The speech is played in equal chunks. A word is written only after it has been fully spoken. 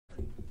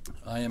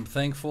I am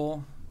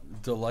thankful,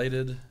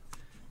 delighted,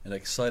 and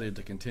excited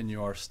to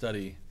continue our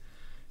study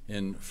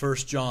in 1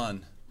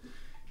 John.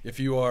 If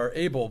you are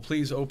able,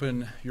 please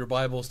open your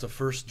Bibles to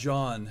 1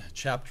 John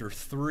chapter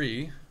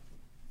 3.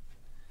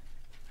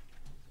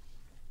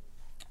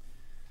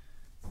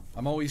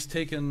 I'm always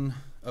taken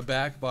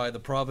aback by the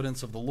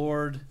providence of the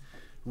Lord.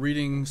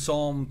 Reading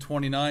Psalm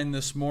 29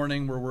 this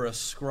morning, where we're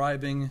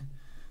ascribing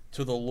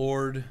to the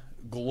Lord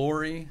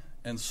glory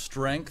and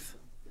strength,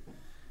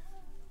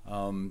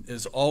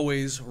 is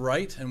always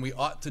right, and we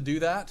ought to do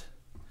that.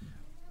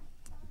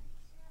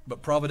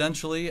 But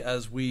providentially,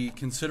 as we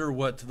consider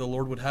what the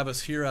Lord would have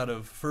us hear out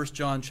of 1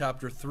 John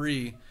chapter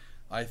 3,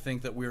 I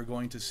think that we are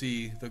going to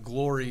see the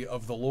glory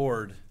of the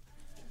Lord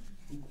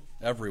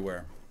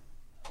everywhere.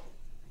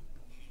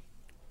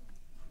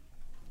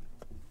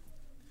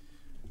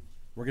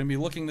 We're going to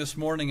be looking this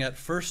morning at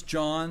 1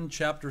 John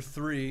chapter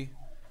 3,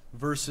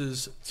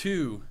 verses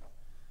 2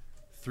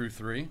 through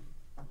 3.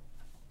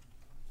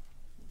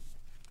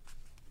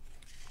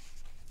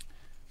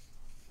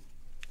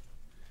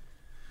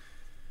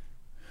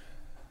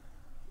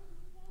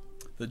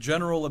 The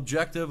general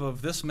objective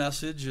of this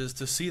message is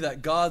to see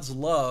that God's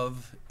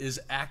love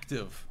is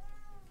active.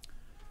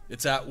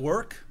 It's at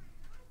work,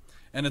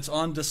 and it's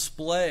on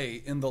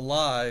display in the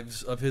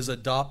lives of His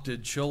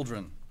adopted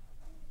children.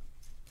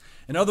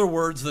 In other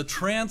words, the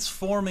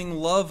transforming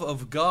love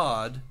of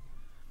God,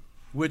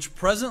 which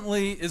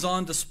presently is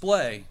on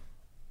display,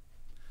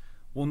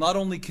 will not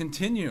only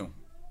continue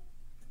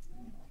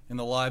in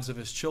the lives of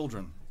His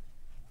children,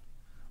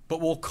 but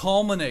will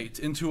culminate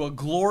into a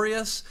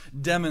glorious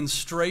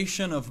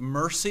demonstration of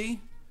mercy,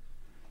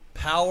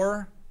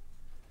 power,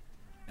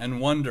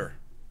 and wonder.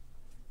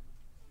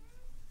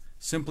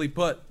 Simply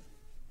put,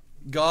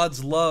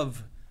 God's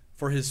love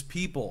for His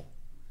people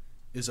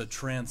is a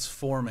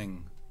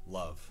transforming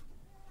love.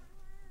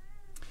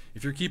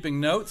 If you're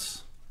keeping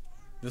notes,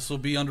 this will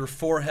be under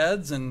 4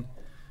 heads, and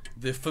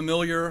the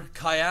familiar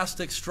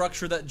chiastic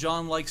structure that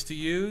John likes to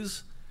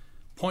use.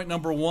 Point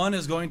number 1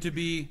 is going to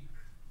be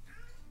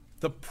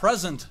the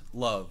present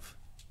love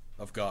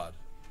of God.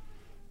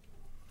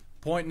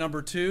 Point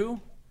number 2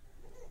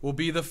 will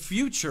be the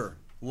future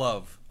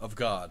love of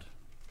God.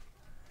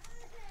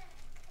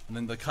 And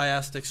then the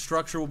chiastic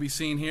structure will be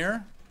seen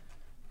here.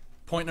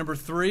 Point number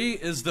 3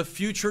 is the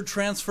future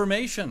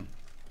transformation.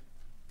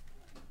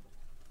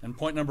 And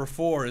point number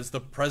 4 is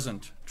the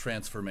present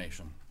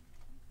transformation.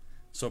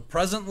 So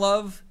present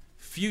love,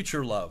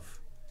 future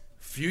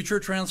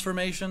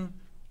transformation,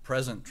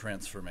 present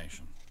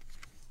transformation.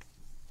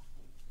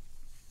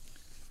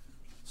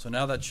 So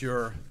now that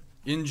you're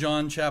in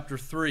John chapter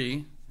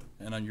 3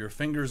 and on your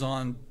fingers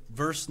on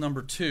verse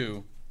number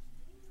 2,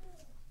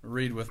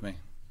 read with me.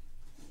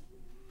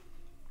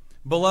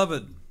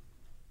 Beloved,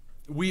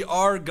 we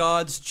are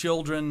God's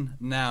children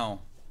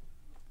now,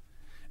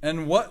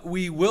 and what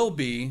we will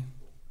be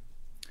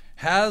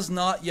has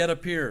not yet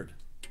appeared.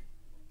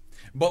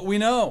 But we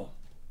know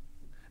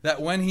that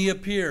when He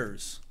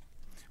appears,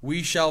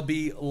 we shall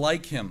be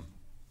like Him,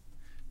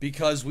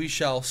 because we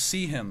shall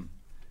see Him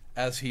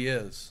as He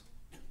is.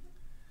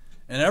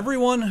 And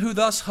everyone who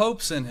thus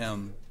hopes in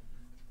Him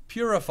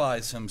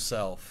purifies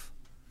himself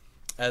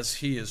as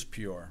He is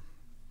pure.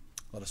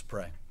 Let us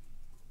pray.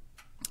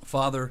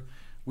 Father,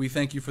 we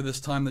thank You for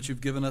this time that You've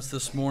given us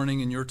this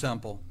morning in Your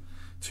temple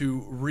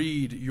to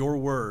read Your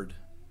word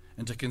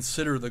and to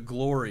consider the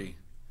glory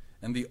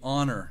and the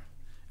honor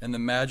and the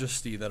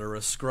majesty that are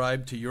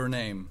ascribed to Your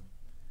name,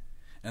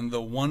 and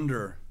the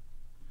wonder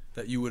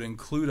that You would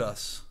include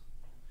us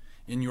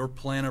in Your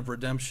plan of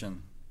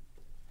redemption.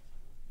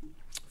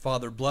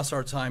 Father, bless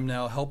our time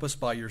now. Help us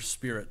by Your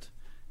Spirit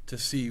to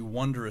see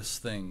wondrous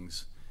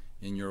things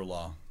in Your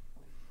law.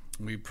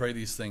 And we pray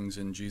these things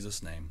in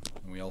Jesus' name.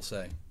 And we all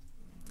say,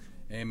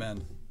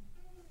 Amen.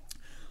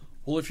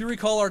 Well, if you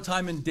recall our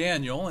time in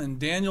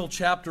Daniel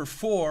chapter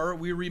 4,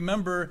 we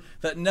remember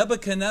that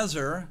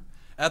Nebuchadnezzar,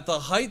 at the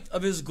height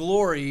of his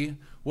glory,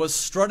 was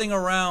strutting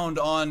around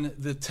on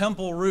the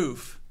temple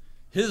roof,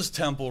 his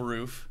temple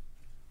roof,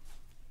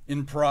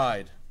 in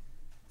pride.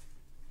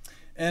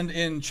 And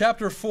in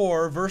chapter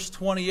 4, verse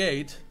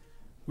 28,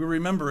 we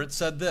remember it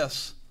said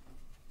this: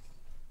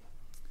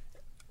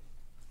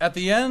 At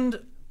the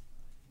end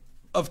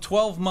of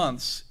 12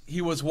 months,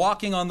 he was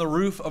walking on the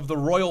roof of the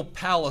royal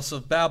palace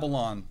of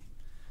Babylon.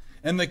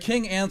 And the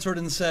king answered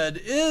and said,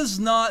 Is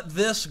not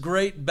this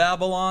great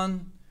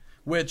Babylon,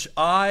 which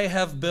I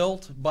have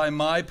built by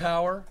my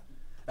power,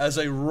 as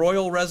a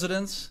royal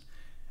residence,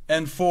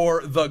 and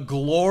for the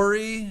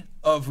glory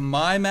of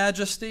my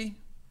majesty?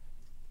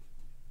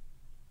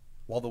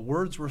 While the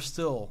words were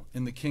still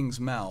in the king's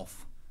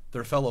mouth,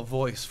 there fell a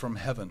voice from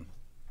heaven.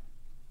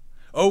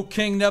 O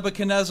King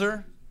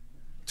Nebuchadnezzar,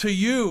 to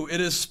you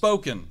it is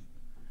spoken,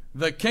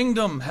 the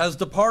kingdom has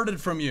departed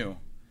from you,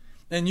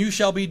 and you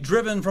shall be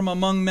driven from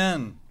among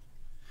men,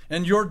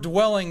 and your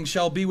dwelling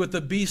shall be with the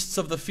beasts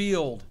of the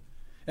field,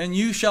 and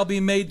you shall be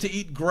made to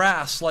eat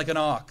grass like an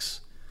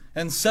ox,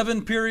 and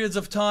 7 periods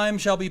of time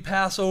shall be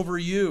passed over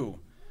you,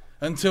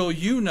 until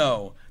you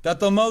know that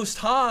the Most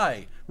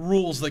High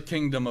rules the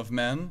kingdom of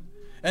men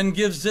and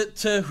gives it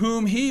to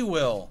whom he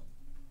will."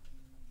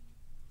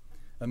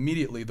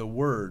 Immediately the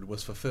word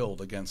was fulfilled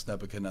against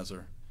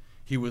Nebuchadnezzar.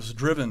 He was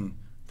driven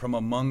from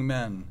among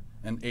men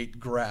and ate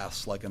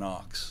grass like an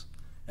ox,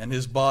 and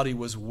his body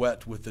was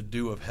wet with the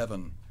dew of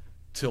heaven,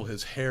 till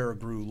his hair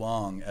grew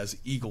long as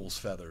eagle's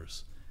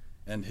feathers,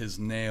 and his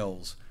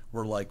nails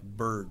were like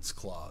birds'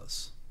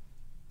 claws.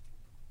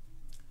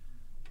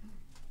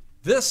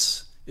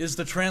 This is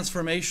the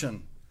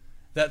transformation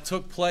that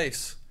took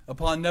place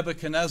upon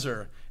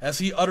Nebuchadnezzar as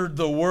he uttered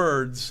the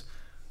words,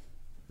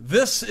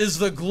 "This is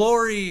the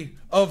glory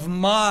of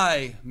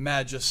my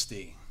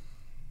majesty."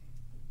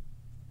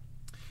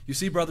 You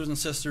see, brothers and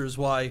sisters,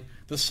 why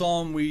the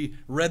psalm we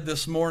read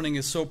this morning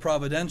is so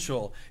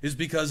providential is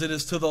because it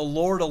is to the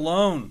Lord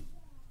alone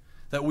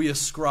that we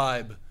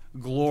ascribe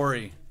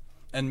glory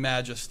and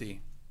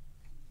majesty.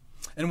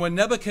 And when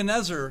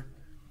Nebuchadnezzar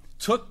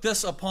took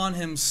this upon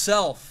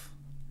himself,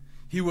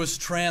 he was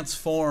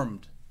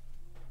transformed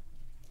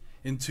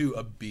into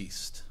a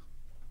beast.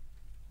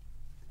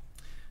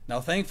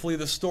 Now, thankfully,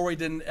 the story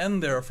didn't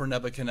end there for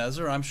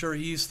Nebuchadnezzar. I'm sure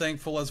he's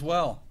thankful as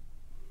well.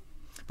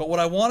 But what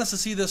I want us to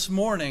see this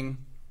morning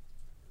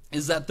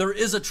is that there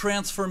is a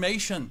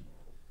transformation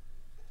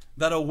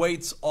that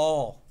awaits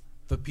all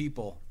the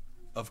people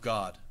of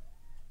God.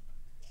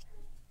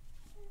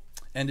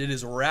 And it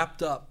is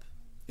wrapped up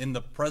in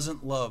the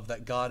present love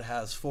that God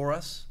has for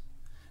us,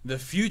 the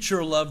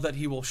future love that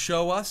he will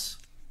show us.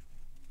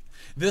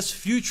 This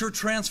future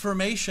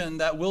transformation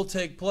that will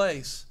take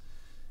place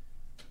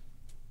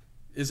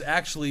is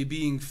actually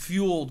being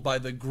fueled by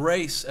the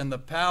grace and the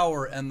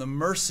power and the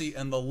mercy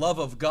and the love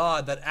of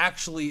God that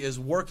actually is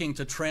working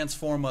to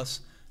transform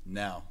us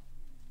now.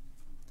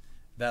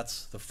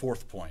 That's the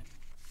fourth point.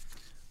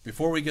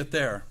 Before we get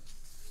there,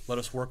 let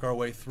us work our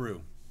way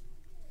through.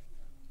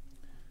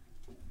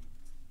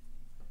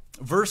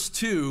 Verse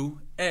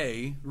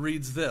 2a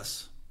reads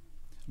this: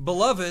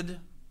 "Beloved,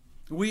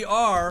 we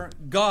are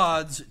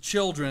God's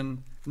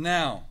children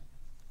now."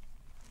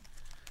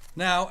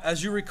 Now,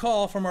 as you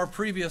recall from our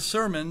previous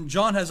sermon,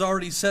 John has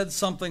already said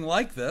something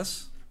like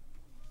this.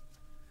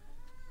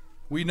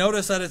 We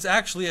notice that it's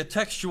actually a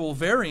textual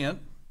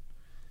variant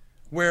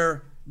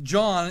where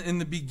John, in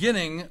the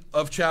beginning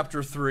of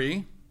chapter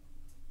 3,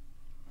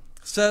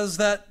 says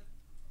that,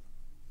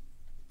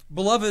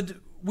 "Beloved,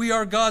 we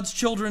are God's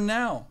children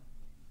now."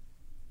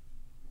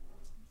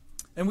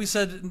 And we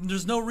said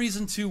there's no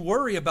reason to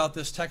worry about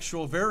this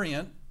textual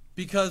variant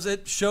because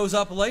it shows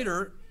up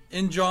later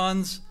in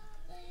John's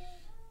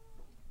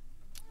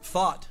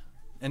thought.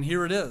 And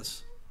here it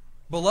is.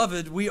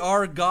 Beloved, we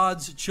are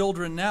God's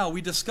children now.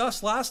 We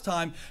discussed last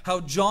time how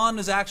John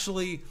is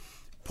actually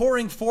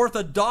pouring forth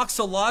a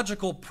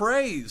doxological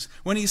praise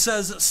when he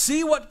says,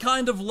 "See what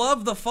kind of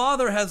love the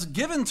Father has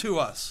given to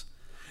us,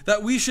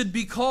 that we should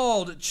be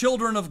called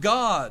children of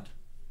God."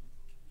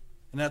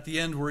 And at the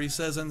end where he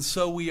says, "And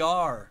so we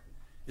are,"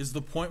 is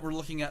the point we're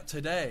looking at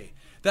today.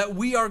 That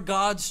we are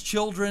God's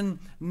children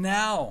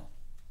now.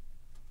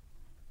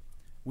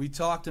 We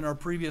talked in our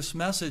previous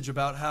message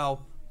about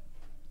how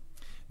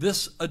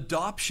this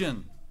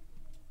adoption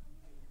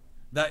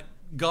that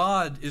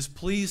God is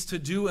pleased to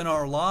do in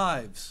our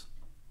lives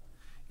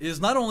is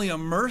not only a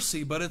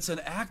mercy, but it's an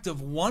act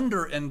of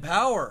wonder and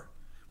power.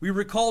 We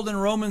recalled in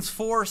Romans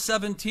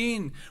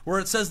 4:17, where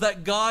it says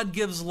that God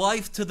gives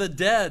life to the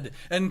dead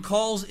and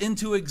calls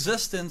into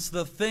existence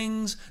the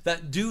things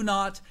that do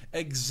not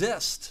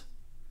exist.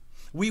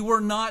 We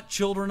were not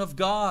children of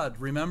God,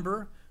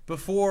 remember?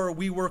 Before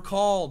we were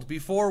called,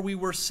 before we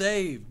were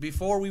saved,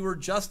 before we were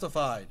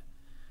justified.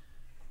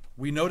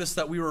 We noticed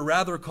that we were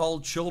rather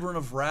called children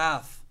of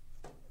wrath.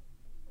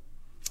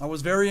 I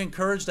was very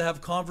encouraged to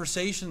have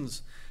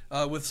conversations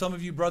with some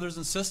of you brothers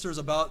and sisters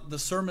about the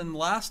sermon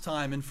last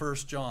time in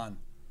 1 John.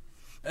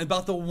 And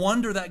about the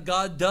wonder that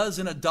God does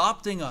in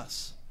adopting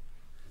us.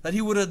 That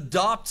he would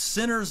adopt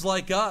sinners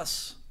like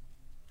us.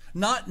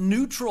 Not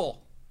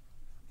neutral,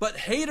 but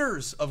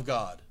haters of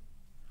God.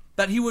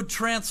 That he would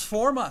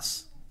transform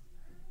us.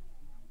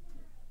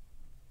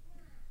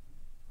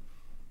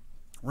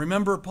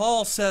 Remember,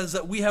 Paul says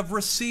that we have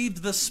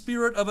received the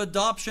spirit of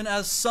adoption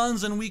as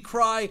sons, and we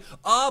cry,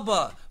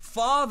 "Abba,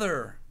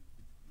 Father."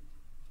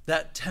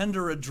 That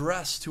tender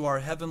address to our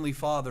Heavenly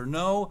Father.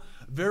 No,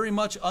 very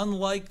much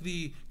unlike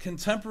the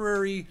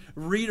contemporary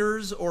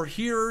readers or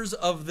hearers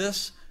of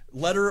this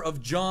letter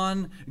of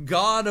John,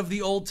 God of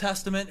the Old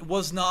Testament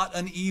was not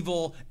an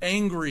evil,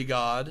 angry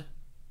God.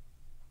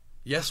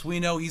 Yes, we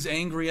know he's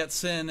angry at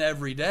sin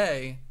every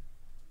day.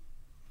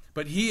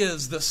 But he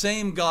is the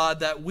same God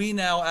that we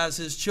now as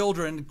his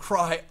children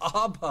cry,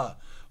 "Abba,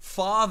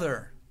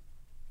 Father."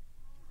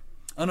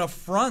 An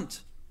affront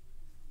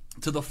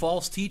to the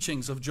false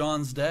teachings of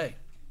John's day.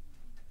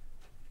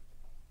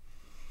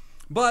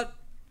 But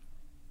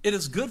it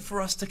is good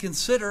for us to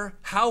consider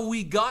how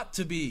we got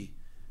to be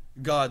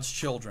God's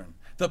children.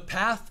 The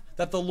path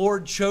that the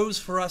Lord chose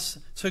for us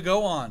to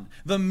go on.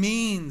 The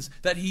means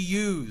that he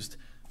used,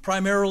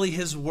 primarily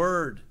his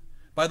word,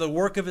 by the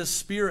work of his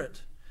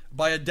Spirit,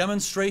 by a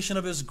demonstration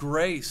of his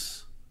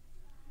grace,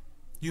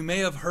 You may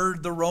have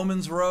heard the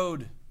Romans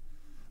Road.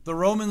 The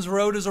Romans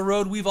Road is a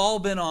road we've all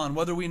been on,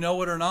 whether we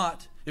know it or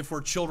not, if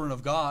we're children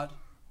of God.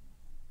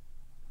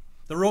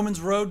 The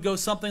Romans Road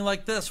goes something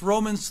like this,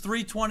 Romans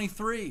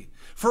 3:23.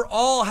 For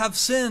all have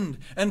sinned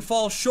and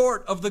fall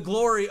short of the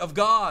glory of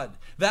God.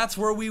 That's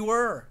where we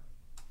were.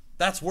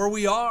 That's where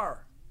we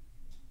are.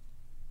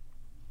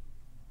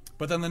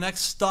 But then the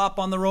next stop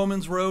on the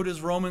Romans Road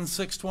is Romans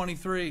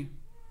 6:23.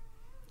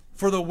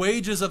 For the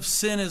wages of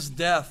sin is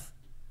death,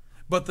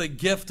 but the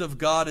gift of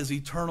God is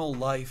eternal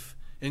life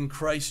in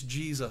Christ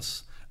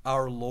Jesus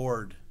our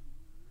Lord.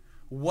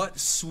 What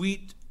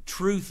sweet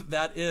truth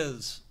that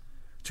is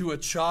to a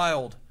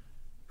child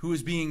who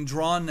is being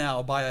drawn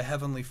now by a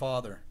heavenly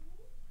Father.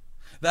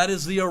 That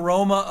is the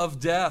aroma of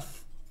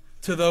death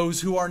to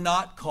those who are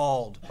not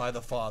called by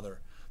the Father,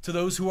 to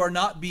those who are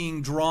not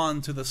being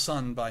drawn to the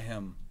Son by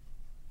Him.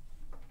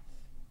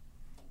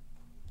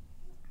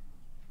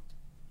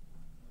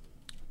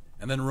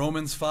 And then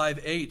Romans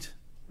 5:8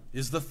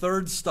 is the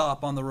third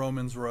stop on the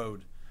Romans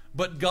Road.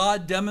 But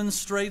God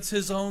demonstrates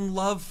His own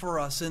love for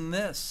us in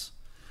this,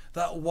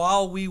 that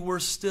while we were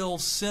still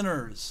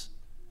sinners,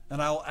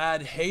 and I'll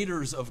add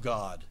haters of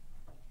God,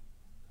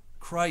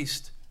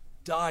 Christ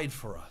died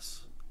for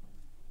us.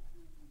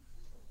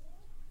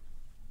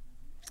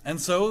 And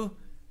so,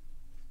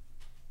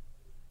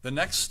 the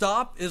next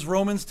stop is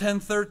Romans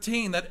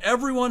 10:13, that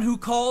everyone who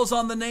calls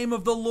on the name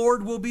of the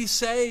Lord will be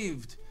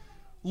saved.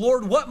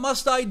 Lord, what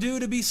must I do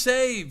to be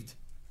saved?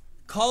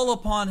 Call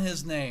upon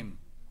His name.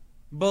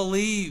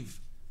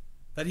 Believe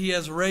that He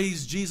has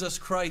raised Jesus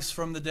Christ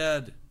from the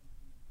dead.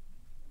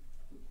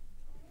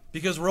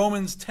 Because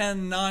Romans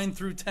 10:9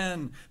 through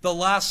 10, the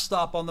last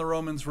stop on the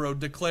Romans Road,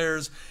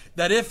 declares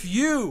that if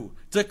you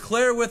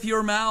declare with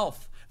your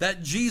mouth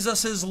that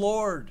Jesus is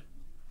Lord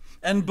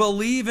and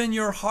believe in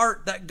your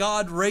heart that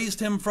God raised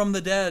Him from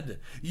the dead,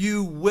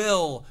 you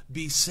will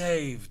be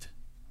saved.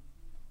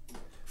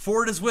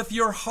 For it is with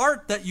your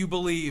heart that you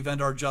believe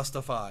and are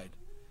justified,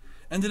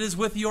 and it is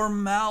with your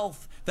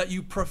mouth that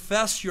you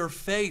profess your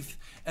faith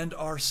and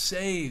are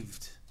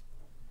saved.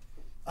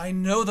 I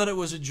know that it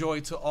was a joy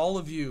to all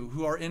of you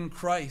who are in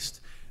Christ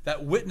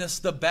that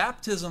witnessed the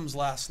baptisms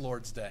last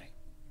Lord's Day.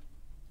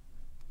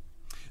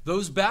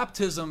 Those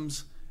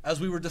baptisms, as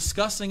we were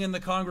discussing in the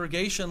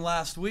congregation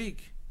last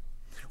week,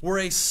 were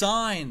a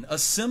sign, a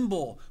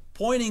symbol,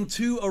 pointing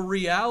to a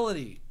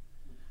reality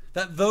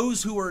that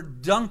those who were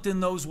dunked in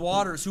those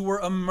waters, who were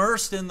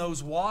immersed in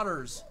those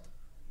waters,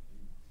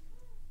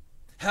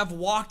 have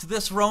walked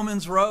this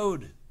Romans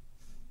Road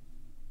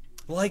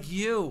like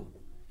you,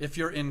 if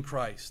you're in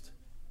Christ.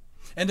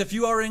 And if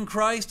you are in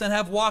Christ and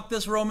have walked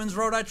this Romans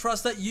Road, I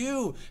trust that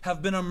you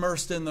have been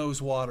immersed in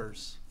those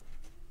waters.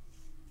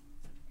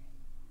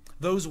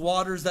 Those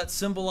waters that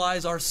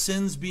symbolize our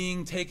sins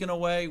being taken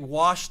away,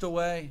 washed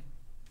away.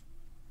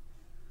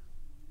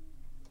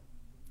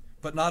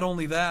 But not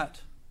only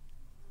that,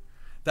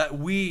 that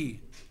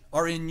we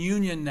are in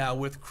union now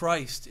with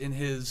Christ in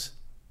His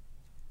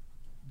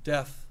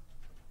death,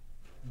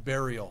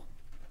 burial,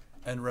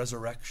 and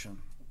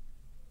resurrection.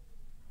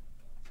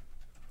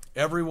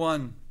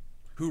 Everyone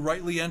who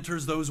rightly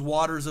enters those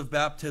waters of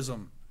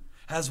baptism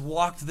has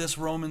walked this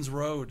Romans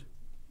Road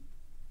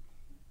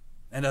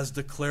and has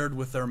declared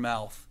with their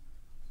mouth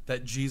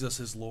that Jesus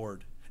is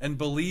Lord, and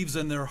believes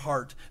in their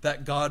heart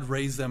that God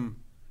raised Him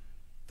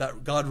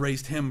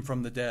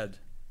from the dead,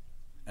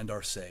 and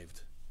are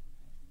saved.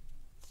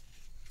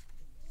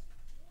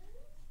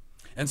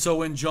 And so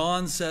when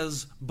John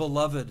says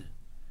beloved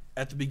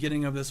at the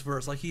beginning of this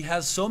verse, like he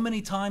has so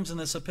many times in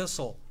this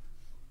epistle,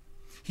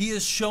 he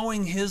is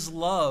showing his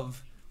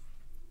love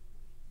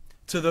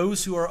to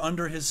those who are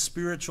under his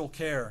spiritual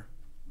care.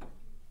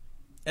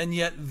 And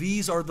yet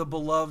these are the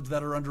beloved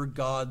that are under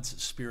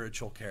God's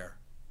spiritual care.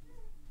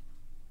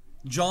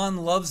 John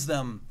loves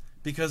them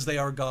because they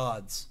are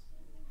God's.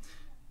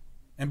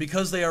 And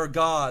because they are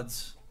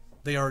God's,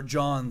 they are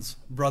John's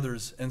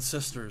brothers and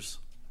sisters.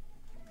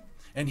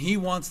 And he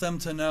wants them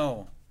to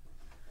know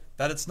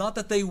that it's not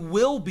that they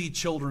will be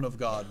children of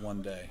God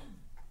one day,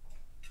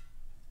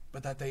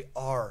 but that they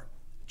are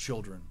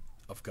children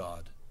of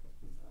God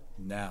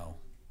now.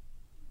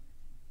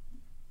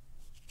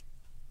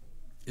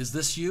 Is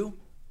this you?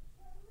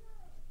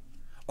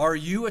 Are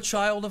you a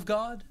child of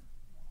God?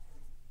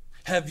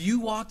 Have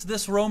you walked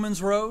this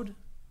Romans Road?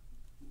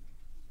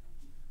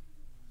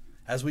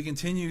 As we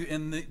continue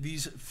in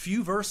these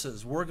few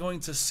verses, we're going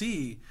to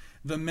see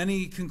the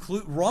many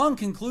wrong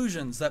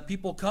conclusions that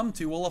people come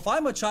to. Well, if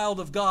I'm a child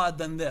of God,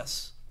 then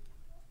this.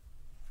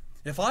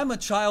 If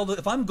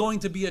I'm going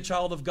to be a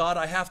child of God,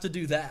 I have to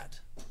do that.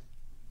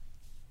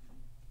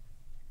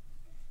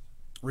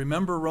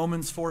 Remember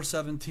Romans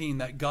 4:17,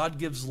 that God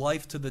gives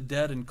life to the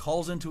dead and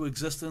calls into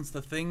existence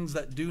the things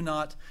that do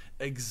not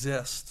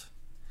exist.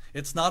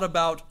 It's not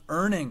about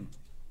earning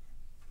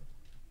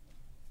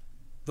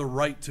the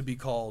right to be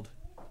called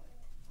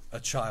a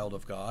child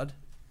of God.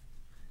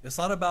 It's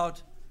not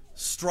about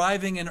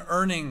striving and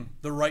earning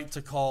the right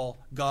to call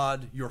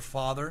God your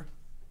Father.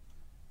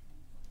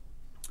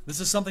 This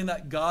is something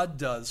that God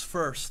does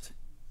first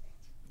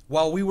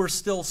While we were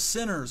still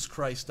sinners,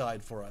 Christ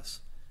died for us.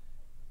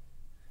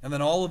 And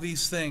then all of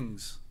these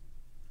things,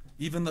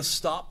 even the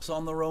stops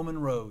on the Roman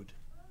road,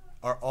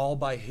 are all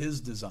by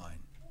His design.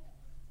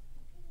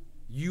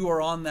 You are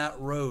on that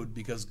road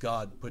because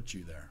God put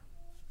you there.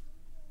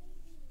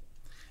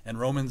 And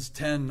Romans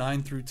 10,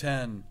 9 through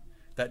 10,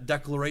 that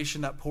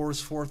declaration that pours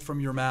forth from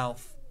your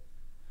mouth,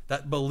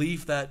 that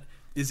belief that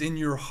is in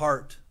your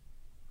heart,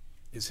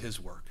 is His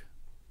work.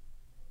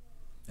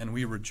 And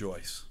we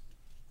rejoice.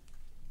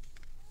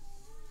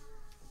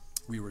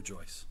 We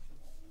rejoice.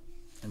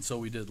 And so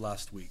we did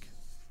last week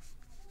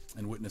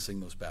in witnessing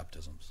those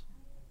baptisms.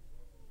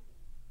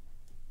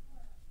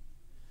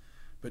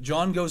 But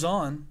John goes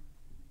on.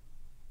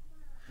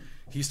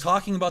 He's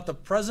talking about the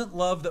present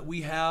love that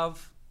we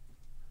have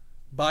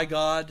by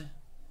God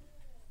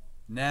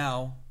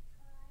now,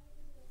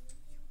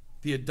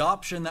 the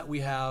adoption that we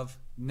have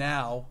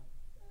now,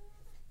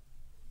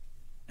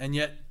 and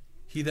yet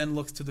he then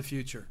looks to the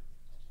future.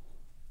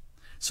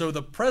 So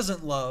the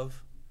present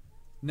love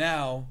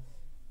now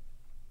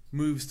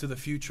moves to the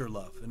future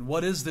love. And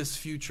what is this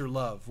future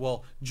love?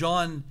 Well,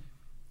 John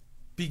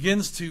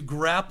begins to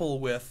grapple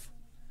with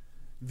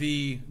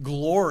the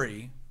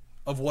glory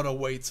of what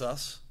awaits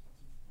us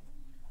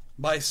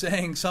by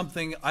saying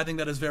something I think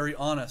that is very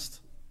honest.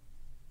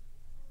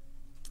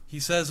 He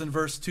says in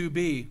verse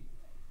 2b,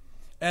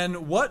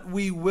 "And what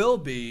we will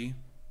be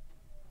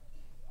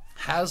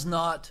has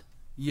not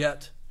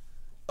yet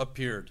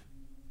appeared."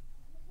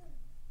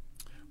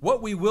 What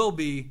we will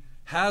be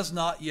has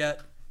not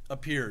yet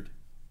appeared.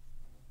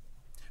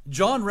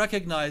 John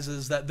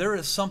recognizes that there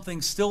is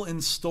something still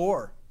in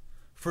store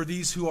for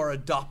these who are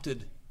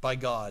adopted by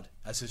God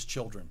as His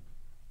children.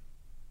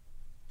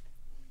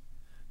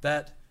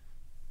 That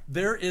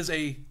there is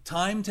a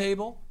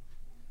timetable,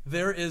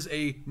 there is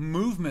a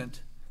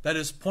movement that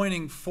is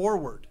pointing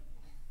forward.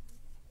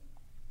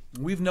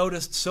 We've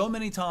noticed so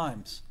many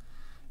times,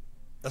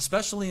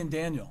 especially in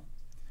Daniel,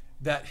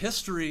 that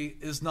history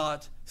is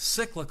not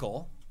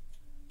cyclical,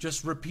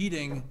 just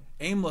repeating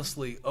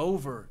aimlessly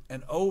over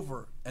and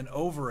over and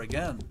over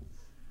again,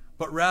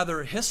 but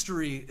rather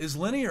history is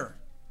linear.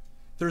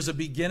 There's a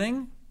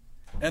beginning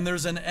and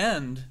there's an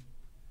end,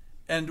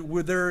 and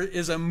where there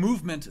is a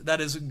movement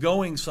that is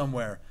going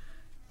somewhere.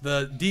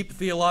 The deep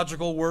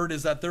theological word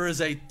is that there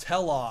is a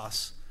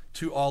telos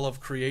to all of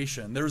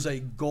creation. There's a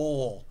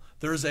goal.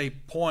 There's a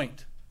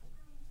point.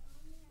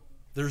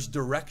 There's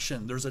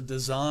direction. There's a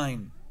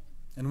design.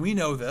 And we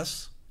know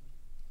this.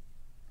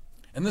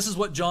 And this is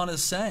what John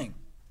is saying.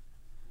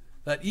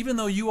 That even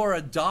though you are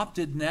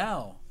adopted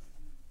now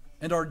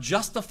and are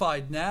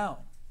justified now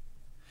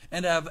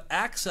and have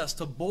access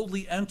to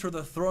boldly enter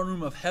the throne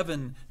room of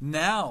heaven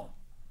now,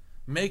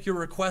 make your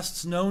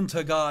requests known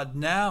to God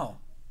now,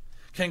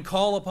 can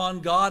call upon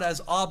God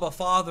as Abba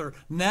Father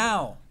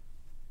now,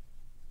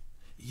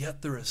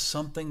 yet there is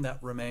something that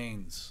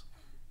remains.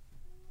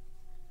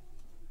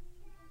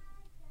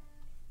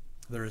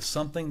 There is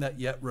something that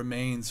yet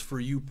remains for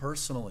you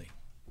personally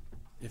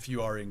if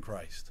you are in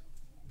Christ.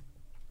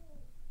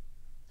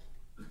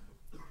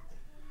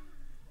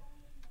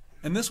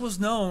 And this was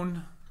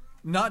known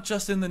not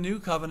just in the New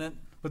Covenant,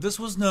 but this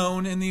was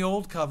known in the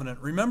Old Covenant.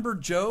 Remember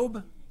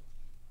Job?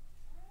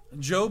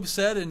 Job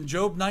said in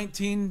Job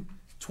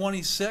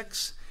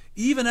 19:26,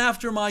 "Even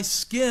after my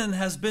skin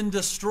has been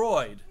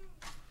destroyed,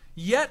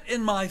 yet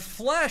in my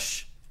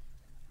flesh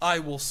I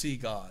will see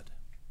God."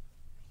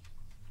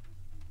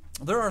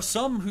 There are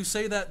some who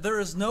say that there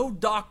is no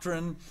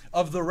doctrine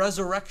of the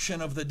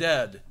resurrection of the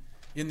dead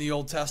in the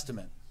Old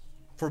Testament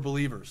for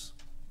believers.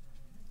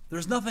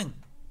 There's nothing.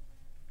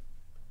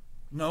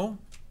 No,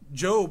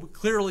 Job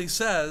clearly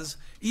says,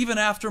 even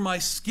after my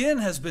skin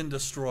has been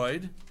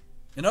destroyed,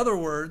 in other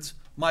words,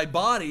 my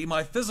body,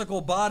 my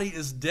physical body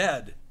is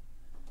dead,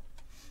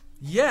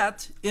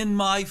 yet in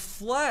my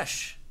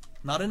flesh,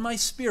 not in my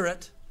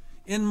spirit,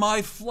 in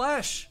my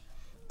flesh,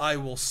 I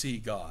will see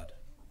God.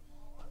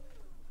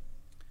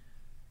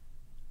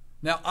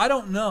 Now, I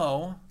don't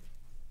know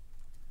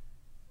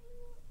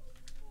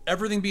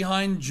everything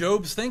behind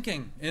Job's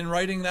thinking in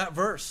writing that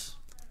verse,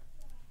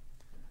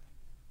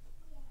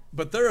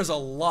 but there is a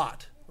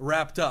lot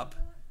wrapped up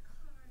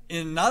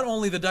in not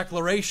only the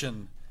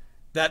declaration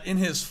that in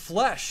his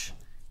flesh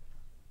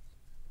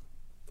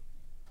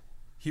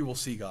he will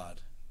see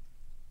God,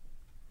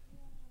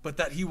 but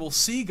that he will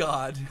see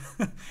God,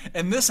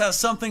 and this has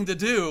something to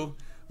do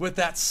with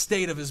that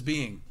state of his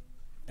being.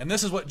 And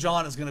this is what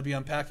John is going to be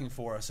unpacking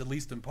for us, at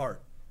least in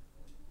part.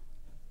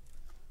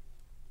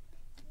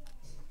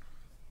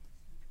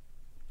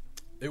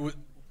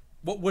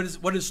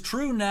 What is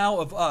true now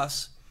of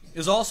us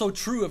is also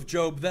true of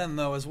Job then,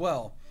 though, as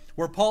well.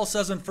 Where Paul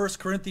says in 1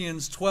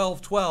 Corinthians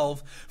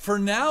 12:12, "For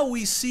now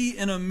we see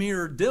in a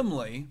mirror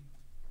dimly,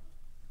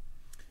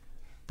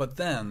 but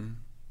then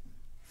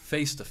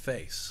face to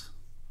face."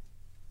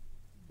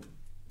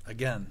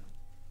 Again,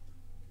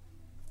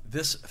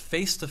 this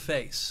face to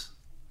face,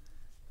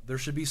 there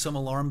should be some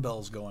alarm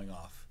bells going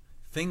off.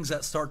 Things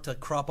that start to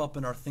crop up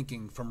in our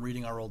thinking from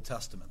reading our Old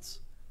Testaments.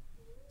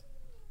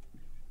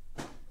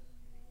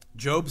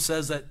 Job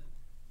says that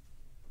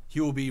he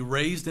will be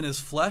raised in his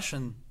flesh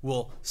and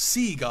will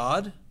see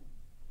God.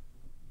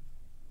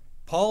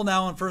 Paul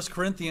now in 1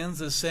 Corinthians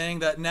is saying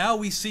that now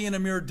we see in a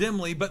mirror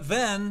dimly, but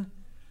then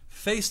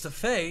face to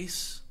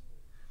face,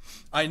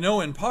 I know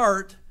in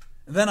part,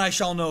 then I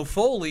shall know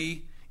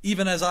fully,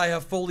 even as I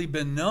have fully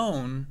been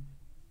known.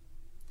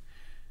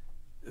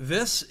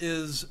 This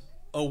is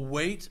a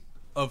weight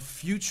of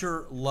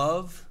future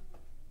love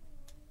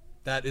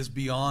that is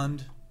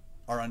beyond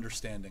our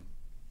understanding.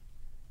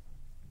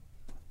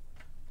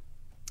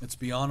 It's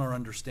beyond our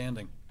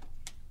understanding.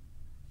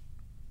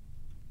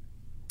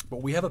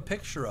 But we have a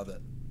picture of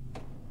it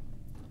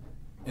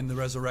in the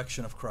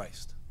resurrection of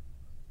Christ.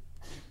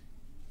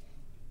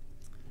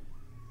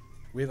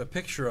 We have a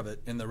picture of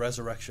it in the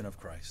resurrection of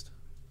Christ.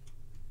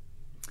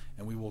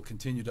 And we will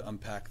continue to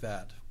unpack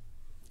that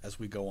as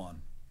we go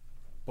on.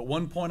 But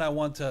one point I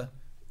want to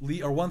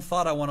one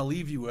thought I want to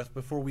leave you with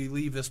before we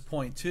leave this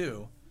point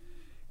too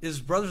is,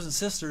 brothers and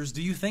sisters,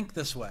 do you think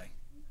this way?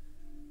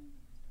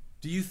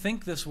 Do you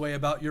think this way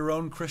about your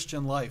own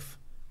Christian life,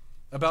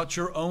 about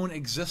your own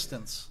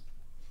existence,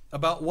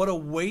 about what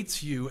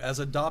awaits you as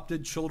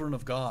adopted children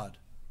of God?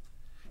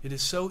 It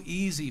is so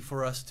easy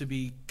for us to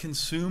be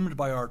consumed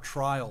by our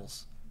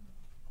trials.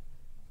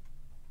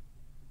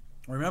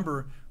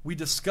 Remember, we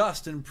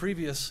discussed in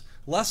previous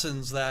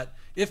lessons that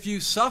if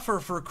you suffer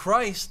for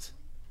Christ,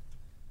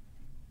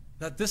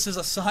 that this is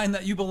a sign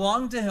that you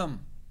belong to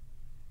Him.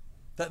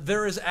 That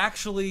there is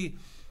actually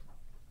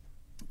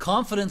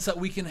confidence that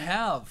we can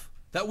have,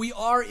 that we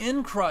are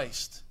in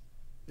Christ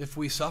if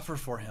we suffer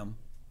for Him.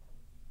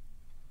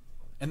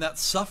 And that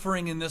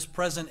suffering in this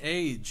present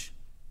age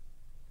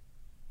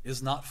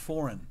is not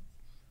foreign,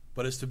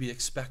 but is to be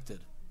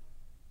expected.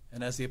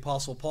 And as the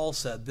Apostle Paul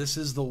said, this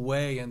is the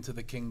way into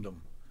the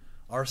kingdom.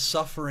 Our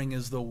suffering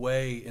is the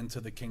way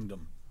into the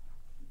kingdom.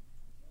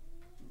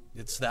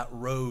 It's that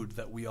road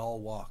that we all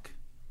walk.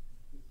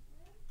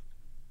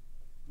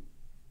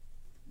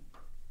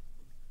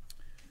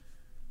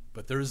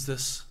 But there's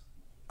this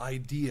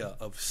idea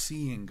of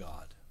seeing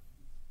God.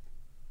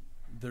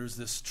 There's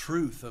this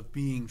truth of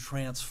being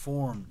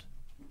transformed.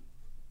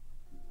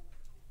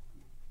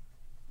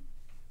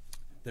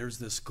 There's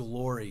this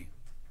glory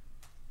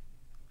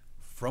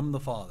from the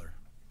Father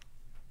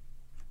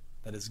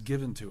that is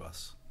given to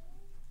us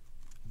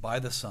by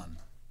the Son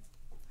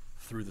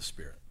through the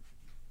Spirit.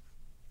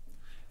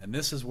 And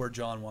this is where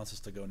John wants us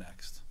to go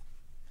next.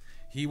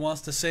 He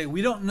wants to say,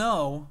 we don't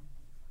know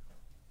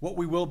what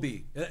we will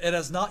be. It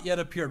has not yet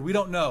appeared. We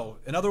don't know.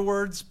 In other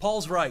words,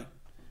 Paul's right.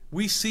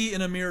 We see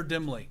in a mirror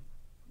dimly.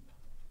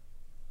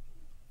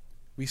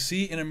 We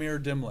see in a mirror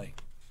dimly.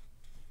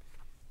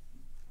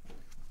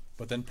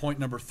 But then point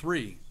number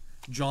 3,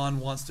 John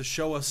wants to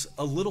show us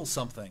a little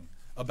something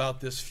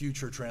about this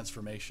future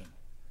transformation.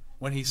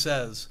 When he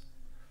says,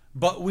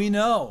 but we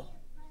know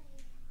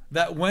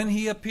that when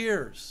He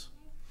appears,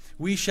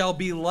 we shall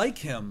be like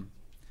Him,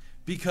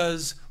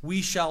 because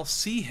we shall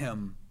see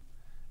Him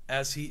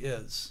as He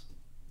is.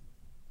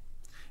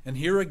 And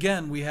here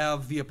again we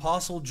have the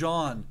Apostle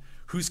John,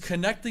 who's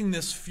connecting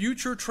this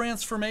future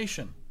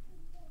transformation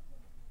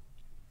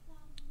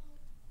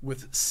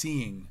with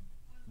seeing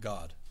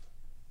God.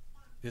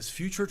 This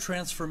future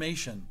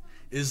transformation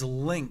is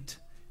linked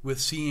with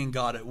seeing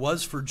God. It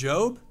was for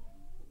Job,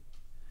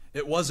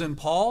 it was in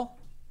Paul,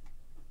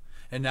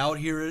 and now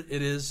here it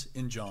is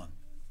in John.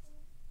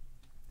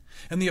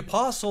 And the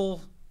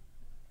apostle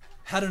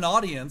had an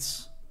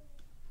audience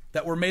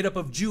that were made up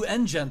of Jew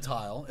and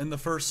Gentile in the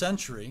first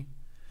century.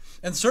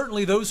 And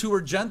certainly those who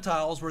were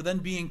Gentiles were then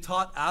being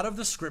taught out of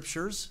the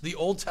Scriptures, the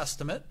Old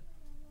Testament.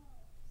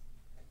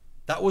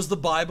 That was the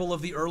Bible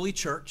of the early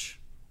church.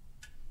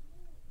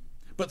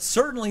 But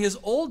certainly his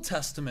Old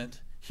Testament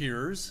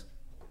hearers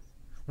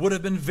would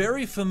have been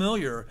very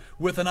familiar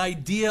with an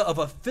idea of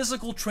a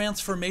physical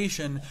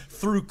transformation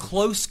through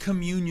close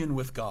communion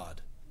with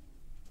God.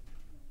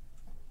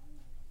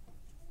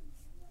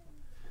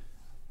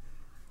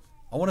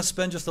 I want to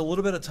spend just a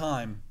little bit of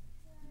time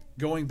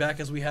going back,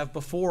 as we have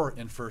before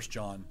in 1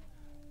 John,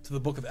 to the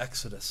book of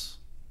Exodus.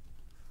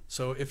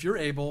 So if you're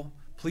able,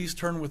 please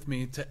turn with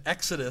me to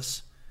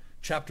Exodus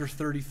chapter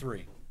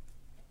 33.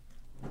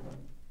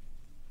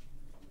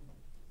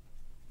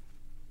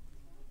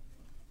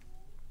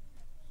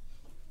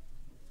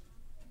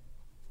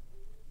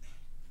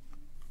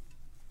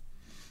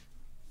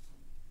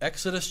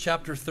 Exodus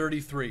chapter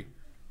 33.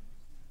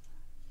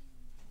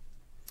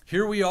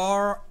 Here we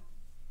are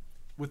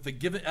with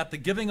at the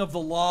giving of the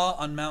law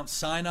on Mount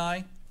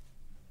Sinai.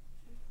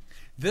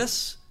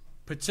 This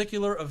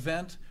particular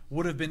event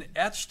would have been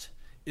etched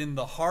in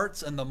the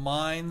hearts and the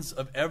minds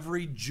of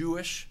every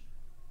Jewish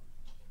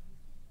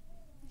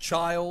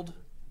child,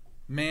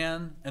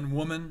 man, and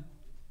woman,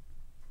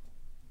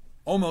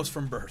 almost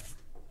from birth.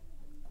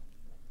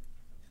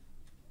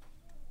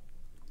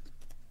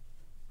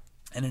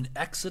 And in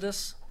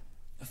Exodus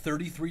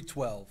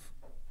 33:12,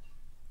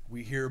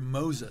 we hear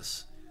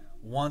Moses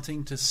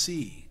wanting to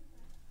see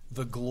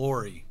the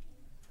glory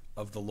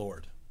of the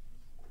Lord.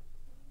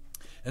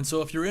 And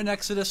so if you're in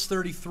Exodus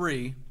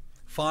 33,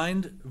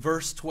 find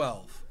verse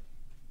 12.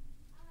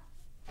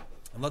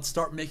 And let's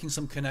start making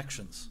some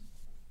connections.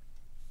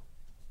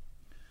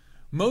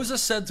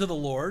 Moses said to the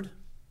Lord,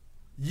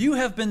 "You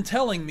have been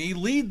telling me,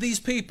 lead these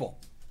people,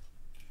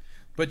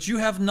 but you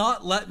have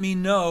not let me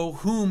know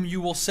whom you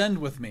will send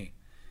with me.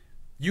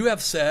 You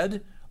have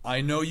said,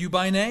 I know you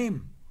by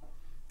name,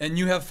 and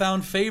you have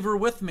found favor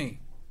with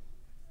me.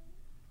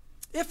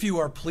 If you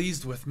are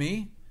pleased with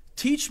me,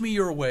 teach me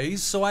your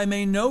ways so I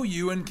may know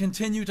you and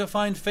continue to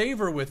find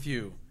favor with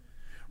you.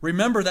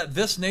 Remember that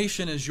this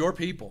nation is your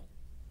people."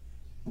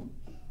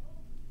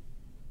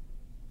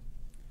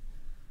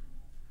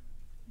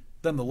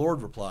 Then the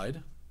Lord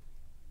replied,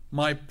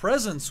 "My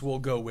presence will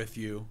go with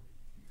you,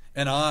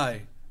 and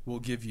I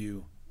will give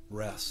you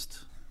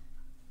rest."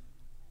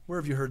 Where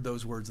have you heard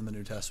those words in the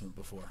New Testament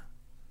before?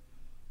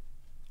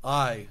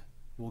 I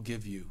will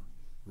give you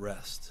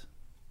rest.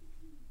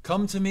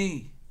 Come to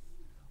me,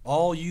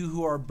 all you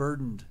who are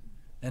burdened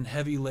and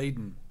heavy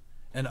laden,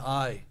 and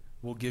I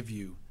will give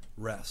you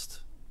rest.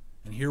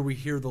 And here we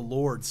hear the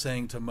Lord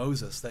saying to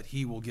Moses that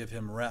he will give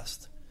him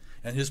rest,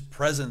 and his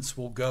presence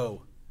will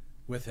go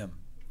with him.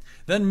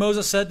 Then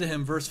Moses said to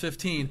him, verse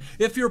 15,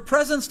 "If your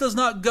presence does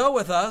not go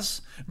with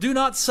us, do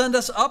not send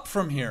us up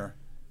from here.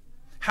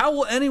 How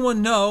will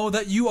anyone know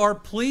that you are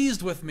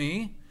pleased with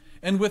me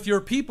and with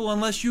your people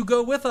unless you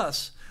go with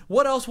us?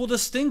 What else will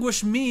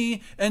distinguish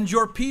me and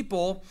your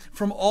people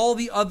from all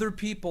the other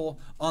people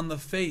on the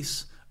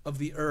face of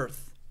the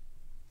earth?"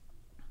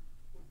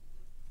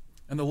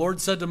 And the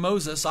Lord said to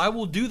Moses, "I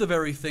will do the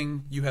very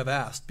thing you have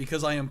asked,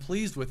 because I am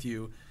pleased with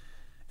you,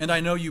 and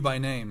I know you by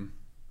name."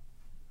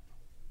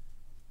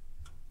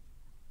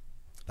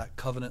 That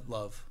covenant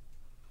love.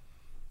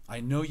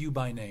 I know you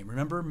by name.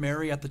 Remember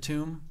Mary at the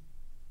tomb?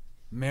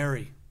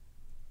 Mary.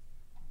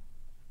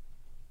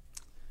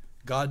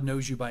 God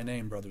knows you by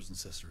name, brothers and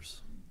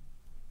sisters,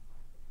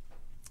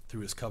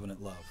 through his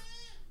covenant love.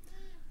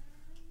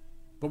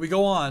 But we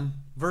go on,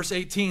 verse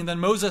 18, then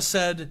Moses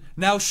said,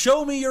 "Now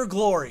show me your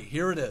glory."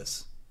 Here it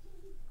is.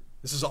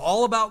 This is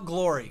all about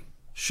glory.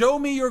 Show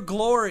me your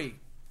glory.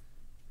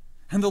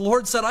 And the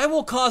Lord said, "I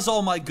will cause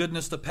all my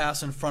goodness to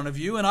pass in front of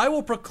you, and I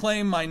will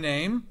proclaim my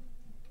name.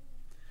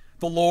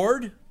 The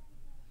Lord,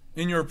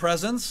 in your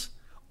presence,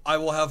 I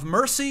will have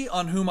mercy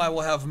on whom I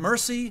will have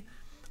mercy.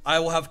 I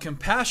will have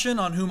compassion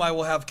on whom I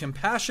will have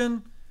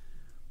compassion."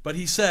 But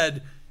he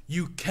said,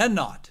 "You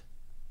cannot,"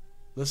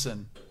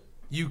 listen,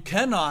 "you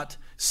cannot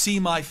see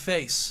my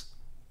face,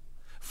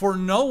 for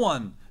no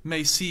one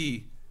may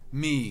see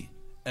me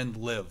and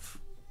live."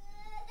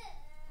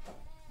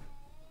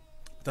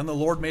 Then the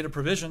Lord made a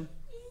provision.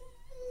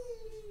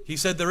 He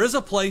said, "There is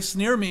a place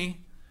near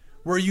me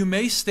where you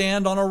may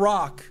stand on a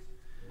rock.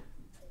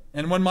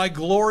 And when my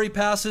glory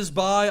passes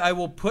by, I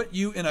will put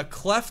you in a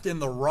cleft in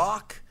the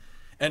rock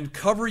and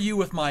cover you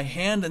with my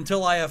hand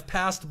until I have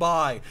passed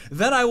by.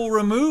 Then I will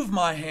remove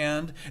my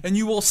hand, and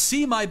you will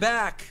see my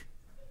back,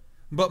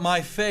 but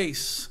my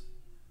face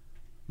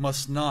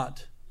must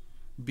not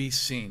be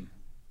seen."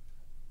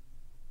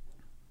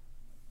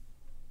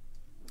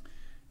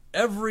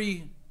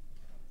 Every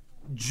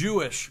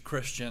Jewish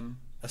Christian,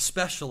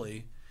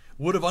 especially,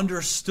 would have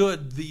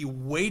understood the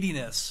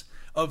weightiness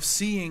of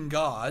seeing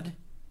God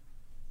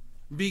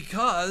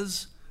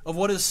because of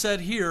what is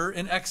said here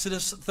in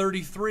Exodus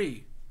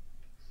 33.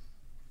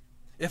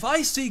 If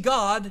I see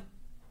God,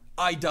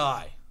 I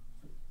die.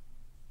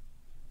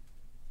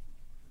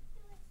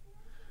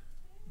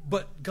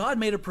 But God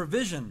made a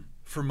provision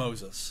for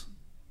Moses.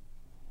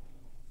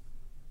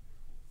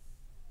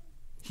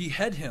 He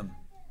hid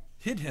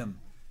him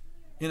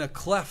in a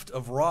cleft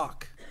of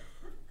rock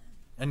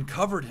and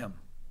covered him.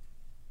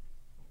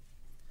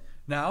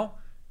 Now,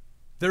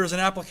 there is an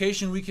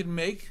application we can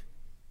make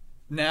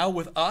now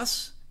with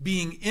us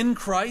being in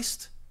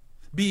Christ,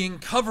 being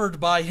covered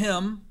by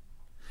him.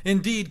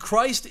 Indeed,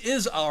 Christ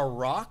is our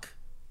rock.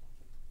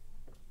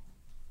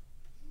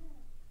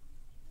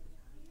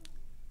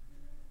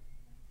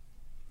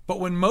 But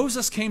when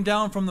Moses came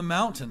down from the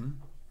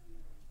mountain,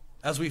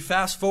 as we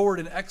fast forward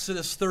in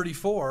Exodus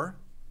 34,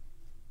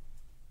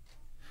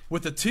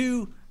 with the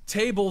two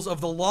tables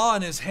of the law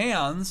in his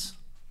hands,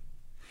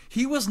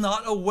 he was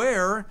not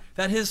aware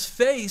that his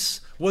face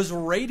was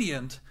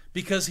radiant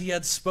because he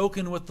had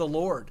spoken with the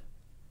Lord.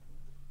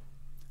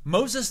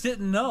 Moses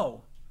didn't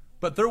know,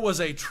 but there was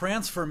a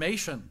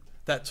transformation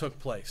that took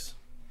place.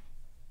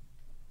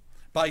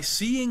 By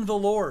seeing the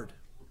Lord,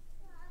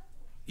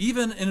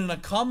 even in an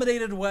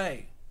accommodated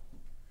way,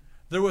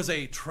 there was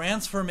a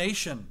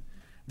transformation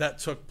that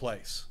took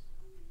place.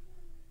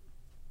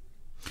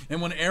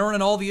 And when Aaron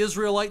and all the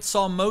Israelites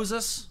saw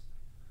Moses,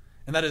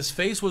 and that his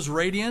face was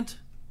radiant,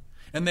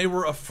 and they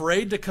were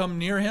afraid to come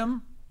near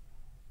him,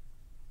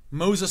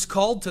 Moses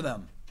called to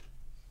them.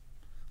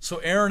 So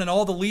Aaron and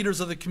all the leaders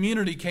of the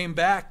community came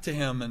back to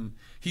him, and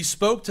he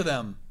spoke to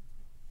them.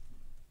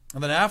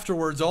 And then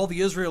afterwards, all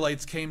the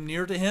Israelites came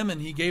near to him,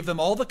 and he gave them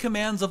all the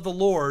commands of the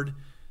Lord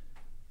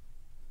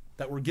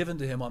that were given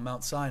to him on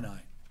Mount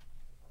Sinai.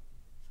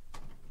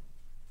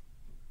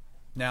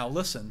 Now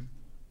listen.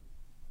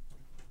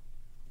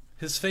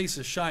 His face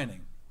is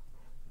shining.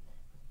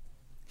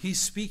 He's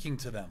speaking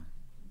to them.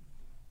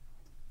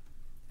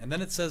 And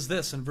then it says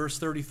this in verse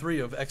 33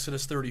 of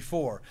Exodus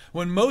 34.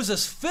 When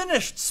Moses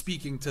finished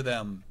speaking to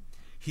them,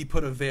 he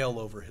put a veil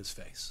over his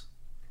face.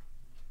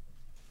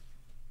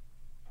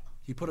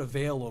 He put a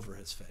veil over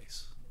his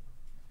face.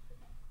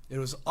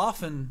 It's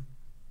often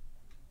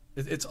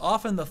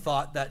the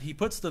thought that he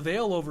puts the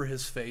veil over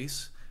his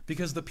face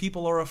because the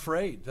people are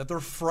afraid, that they're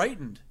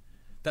frightened,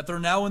 that they're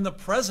now in the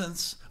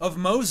presence of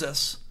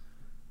Moses,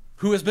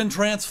 who has been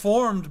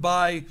transformed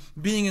by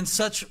being in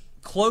such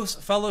close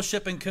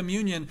fellowship and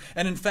communion,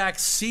 and in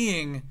fact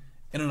seeing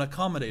in an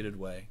accommodated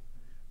way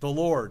the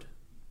Lord.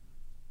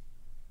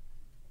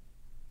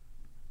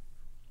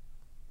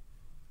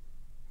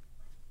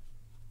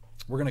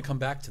 We're going to come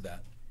back to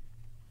that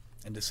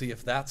and to see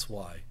if that's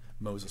why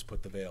Moses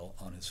put the veil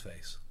on his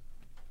face,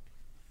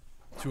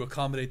 to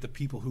accommodate the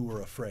people who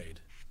were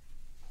afraid.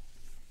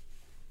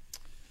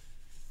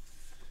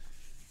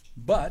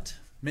 But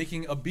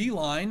making a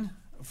beeline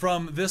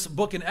from this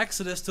book in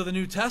Exodus to the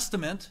New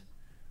Testament,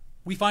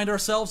 we find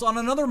ourselves on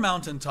another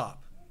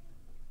mountaintop,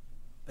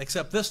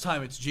 except this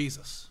time it's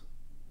Jesus.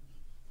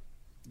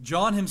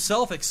 John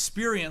himself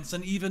experienced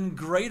an even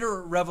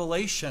greater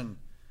revelation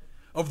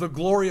of the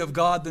glory of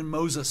God than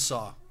Moses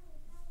saw.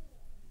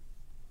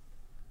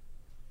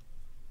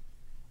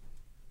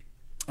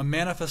 A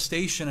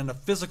manifestation and a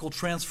physical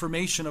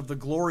transformation of the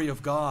glory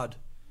of God.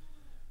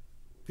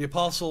 The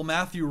Apostle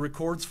Matthew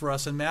records for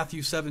us in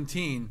Matthew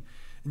 17,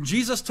 and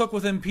Jesus took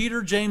with him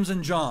Peter, James,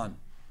 and John,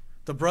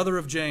 the brother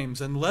of James,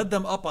 and led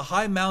them up a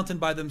high mountain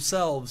by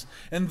themselves,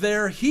 and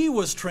there he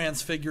was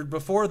transfigured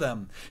before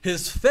them.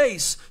 His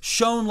face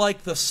shone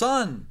like the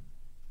sun,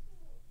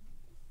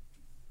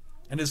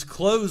 and his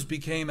clothes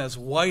became as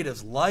white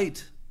as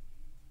light.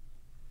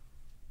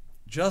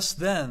 Just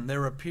then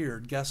there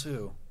appeared, guess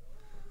who?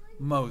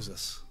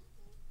 Moses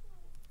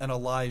and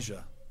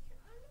Elijah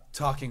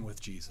talking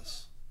with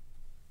Jesus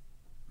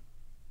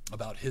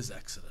about his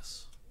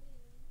exodus.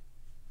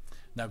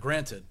 Now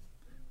granted,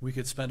 we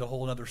could spend a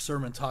whole other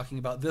sermon talking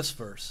about this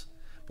verse.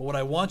 But what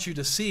I want you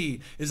to see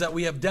is that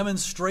we have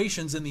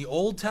demonstrations in the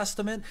Old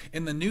Testament,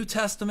 in the New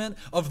Testament,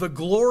 of the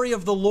glory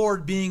of the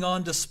Lord being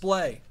on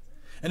display.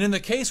 And in the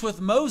case with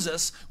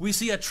Moses, we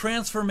see a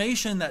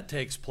transformation that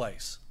takes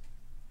place.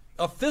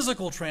 A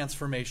physical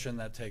transformation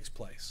that takes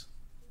place.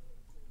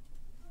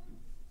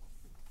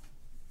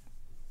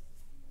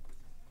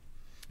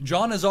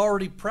 John has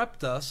already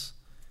prepped us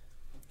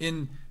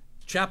in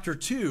chapter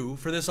 2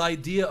 for this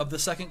idea of the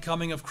second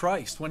coming of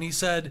Christ, when he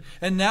said,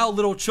 "And now,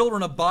 little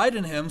children, abide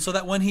in him, so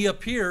that when he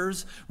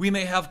appears, we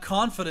may have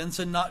confidence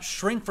and not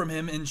shrink from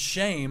him in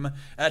shame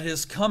at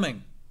his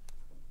coming."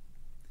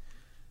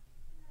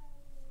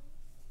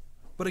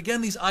 But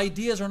again, these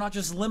ideas are not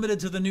just limited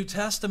to the New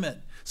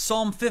Testament.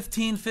 Psalm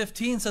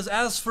 15:15 says,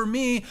 "As for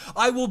me,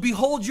 I will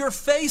behold your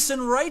face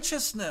in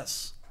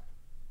righteousness.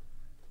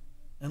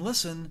 And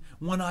listen,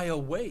 when I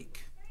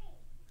awake,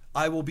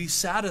 I will be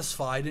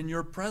satisfied in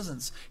your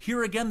presence."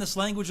 Here again, this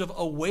language of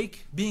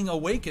awake, being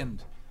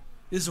awakened,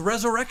 is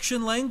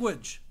resurrection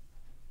language.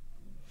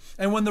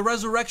 And when the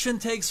resurrection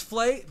takes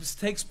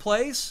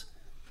place,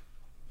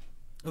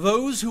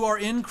 those who are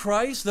in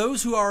Christ,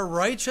 those who are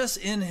righteous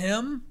in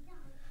him,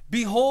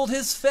 behold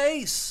his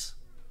face.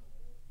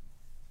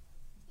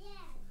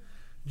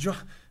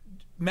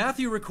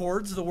 Matthew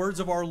records the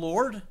words of our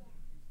Lord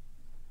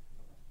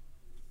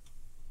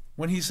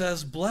when he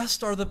says,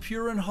 "Blessed are the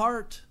pure in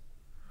heart,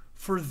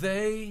 for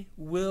they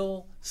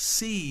will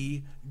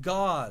see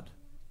God."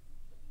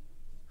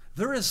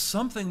 There is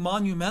something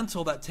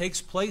monumental that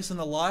takes place in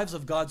the lives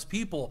of God's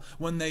people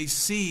when they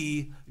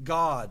see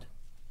God.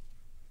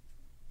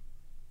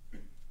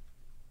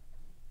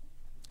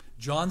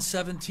 John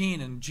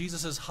 17 and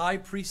Jesus' high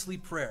priestly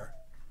prayer.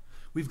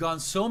 We've gone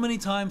so many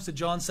times to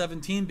John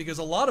 17 because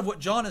a lot of what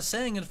John is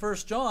saying in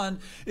 1 John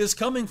is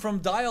coming from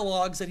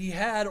dialogues that he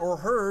had or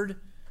heard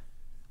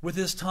with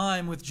his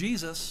time with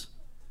Jesus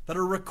that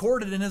are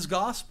recorded in his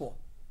gospel.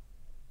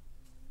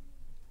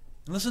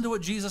 And listen to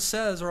what Jesus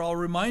says, or I'll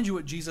remind you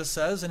what Jesus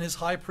says in his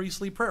high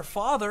priestly prayer.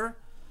 "Father,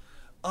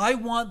 I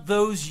want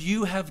those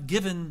you have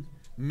given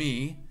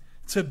me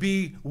to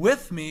be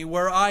with me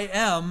where I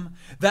am,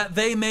 that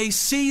they may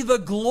see the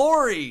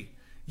glory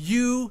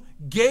you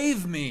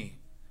gave me,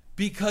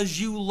 because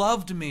you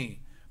loved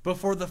me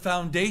before the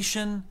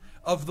foundation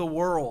of the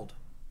world."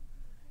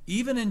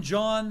 Even in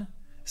John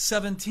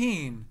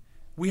 17,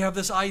 we have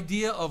this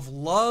idea of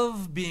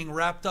love being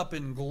wrapped up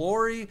in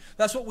glory.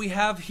 That's what we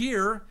have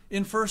here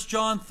in 1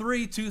 John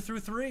 3,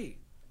 2-3.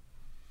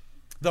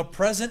 The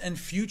present and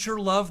future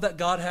love that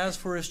God has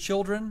for his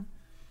children,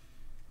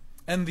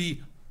 and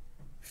the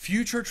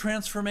future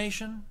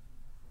transformation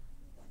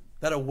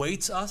that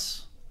awaits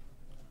us,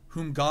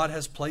 whom God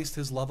has placed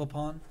his love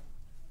upon.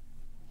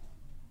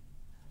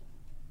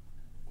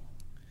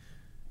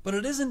 But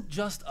it isn't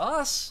just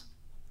us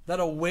that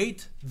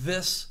await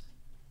this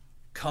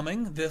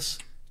coming, this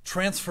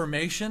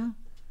transformation,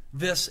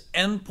 this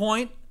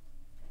endpoint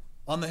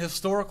on the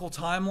historical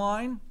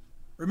timeline.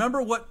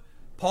 Remember what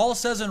Paul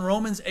says in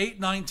Romans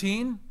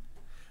 8:19,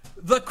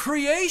 the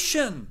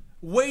creation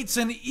waits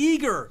in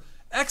eager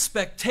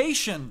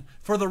expectation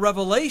for the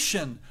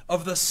revelation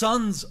of the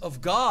sons of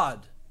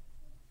God.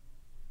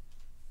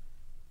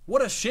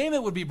 What a shame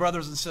it would be,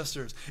 brothers and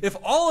sisters, if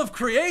all of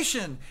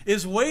creation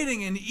is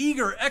waiting in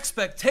eager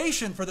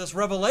expectation for this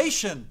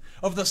revelation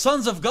of the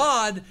sons of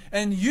God,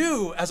 and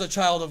you, as a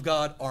child of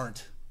God,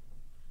 aren't.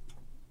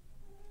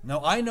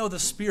 No, I know the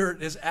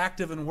Spirit is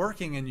active and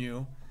working in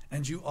you,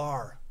 and you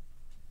are.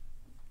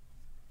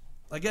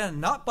 Again,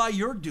 not by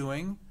your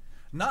doing,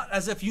 not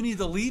as if you need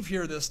to leave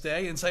here this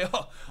day and say,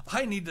 oh,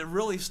 I need to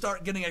really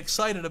start getting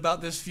excited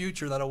about this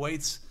future that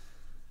awaits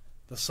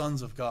the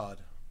sons of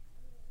God.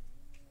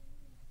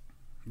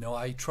 No,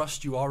 I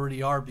trust you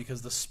already are,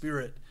 because the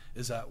Spirit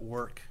is at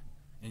work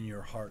in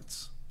your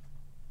hearts.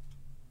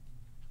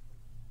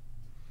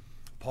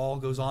 Paul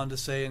goes on to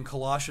say in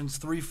Colossians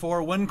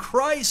 3:4, when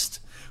Christ,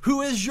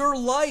 who is your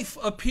life,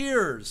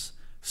 appears,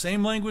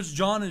 same language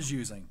John is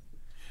using,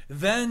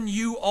 then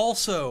you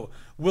also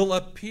will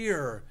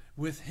appear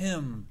with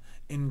him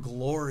in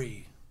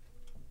glory.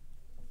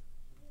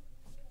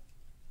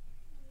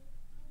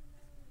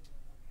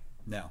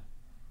 Now,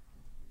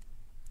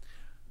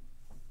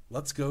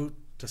 let's go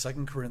to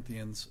 2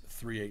 Corinthians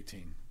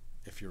 3:18,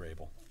 if you're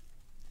able.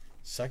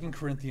 2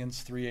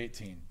 Corinthians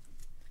 3:18.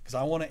 Because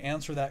I want to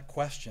answer that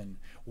question.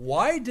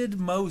 Why did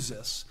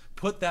Moses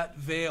put that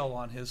veil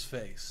on his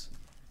face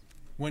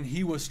when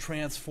he was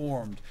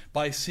transformed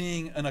by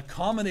seeing an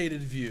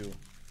accommodated view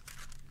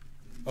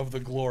of the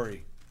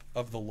glory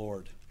of the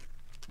Lord?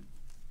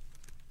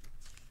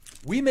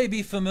 We may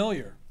be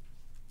familiar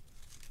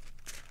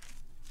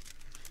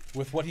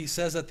with what he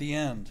says at the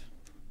end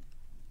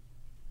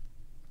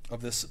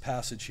of this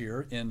passage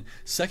here in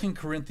 2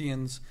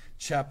 Corinthians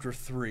chapter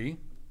 3.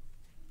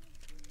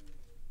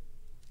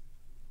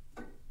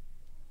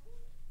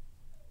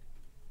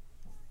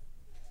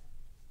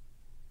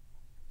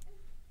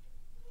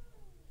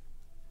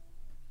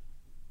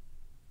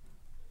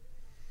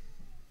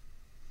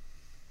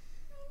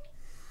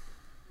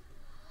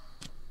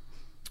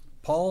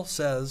 Paul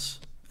says,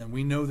 and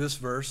we know this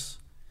verse,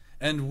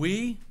 and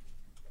we,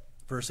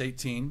 verse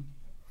 18,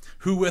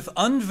 who with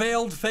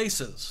unveiled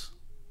faces,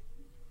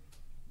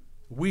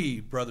 we,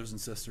 brothers and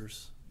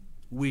sisters,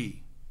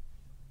 we,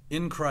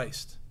 in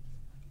Christ,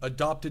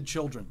 adopted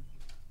children,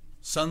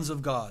 sons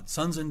of God,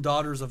 sons and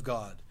daughters of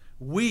God,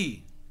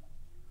 we,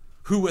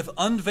 who with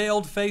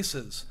unveiled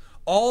faces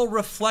all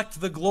reflect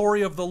the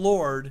glory of the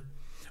Lord,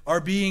 are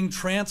being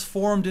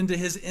transformed into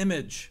his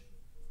image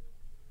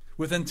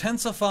with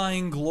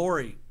intensifying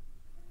glory,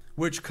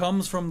 which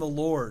comes from the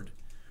Lord,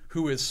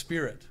 who is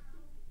Spirit.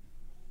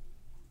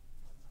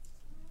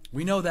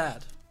 We know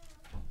that.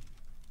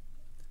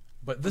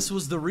 But this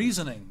was the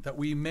reasoning that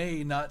we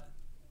may not,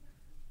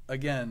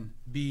 again,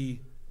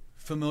 be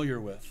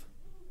familiar with.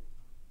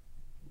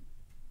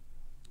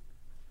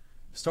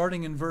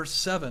 Starting in verse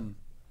 7.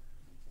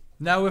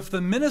 Now if the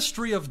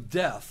ministry of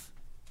death,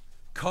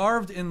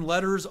 carved in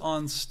letters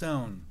on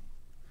stone,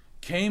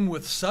 came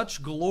with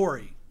such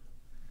glory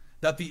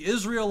that the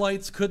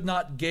Israelites could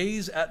not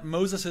gaze at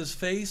Moses'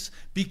 face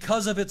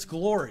because of its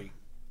glory,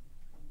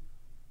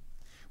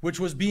 which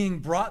was being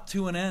brought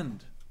to an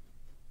end,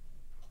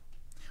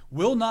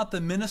 will not the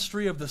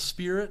ministry of the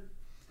Spirit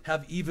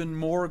have even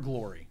more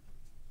glory?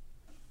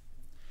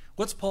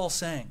 What's Paul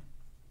saying?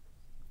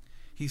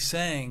 He's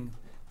saying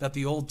that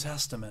the Old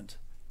Testament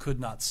could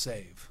not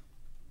save.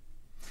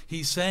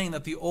 He's saying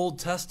that the Old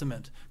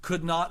Testament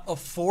could not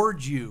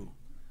afford you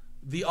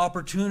the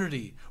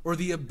opportunity or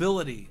the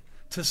ability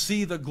to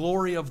see the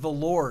glory of the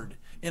Lord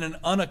in an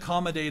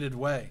unaccommodated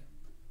way.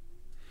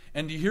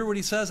 And do you hear what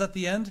he says at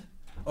the end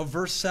of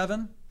verse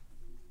 7?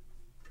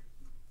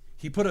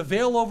 He put a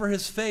veil over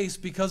his face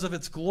because of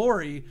its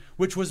glory,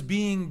 which was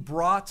being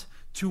brought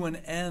to an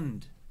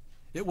end.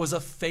 It was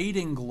a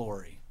fading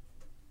glory.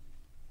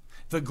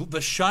 The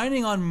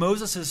shining on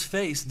Moses'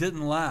 face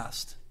didn't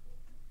last.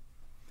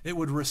 It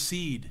would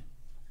recede.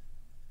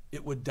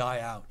 It would die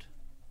out.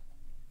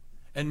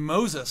 And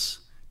Moses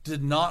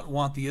did not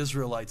want the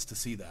Israelites to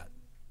see that.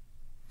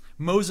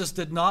 Moses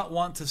did not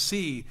want to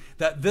see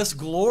that this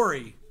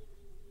glory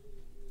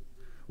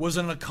was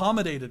an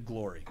accommodated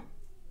glory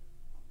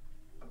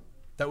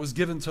that was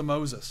given to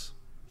Moses.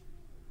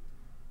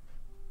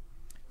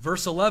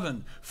 Verse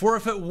 11, for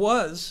if it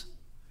was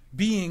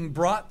being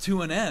brought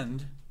to an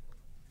end,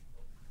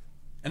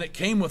 and it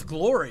came with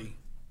glory,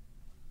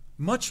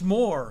 much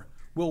more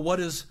will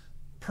what is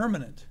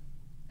permanent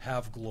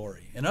have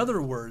glory. In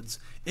other words,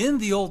 in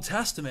the Old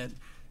Testament,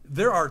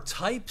 there are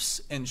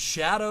types and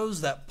shadows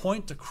that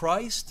point to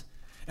Christ,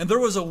 and there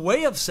was a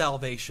way of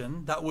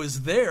salvation that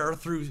was there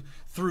through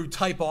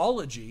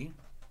typology,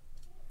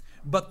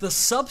 but the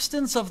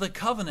substance of the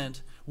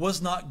covenant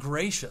was not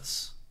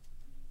gracious.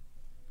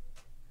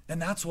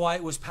 And that's why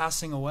it was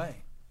passing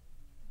away.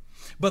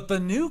 But the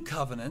new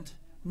covenant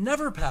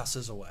never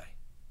passes away.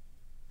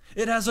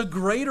 It has a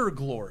greater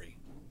glory.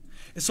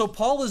 So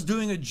Paul is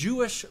doing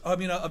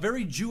a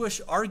very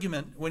Jewish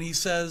argument when he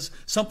says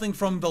something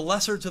from the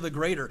lesser to the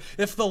greater.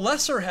 If the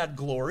lesser had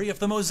glory, if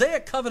the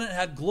Mosaic covenant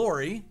had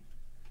glory,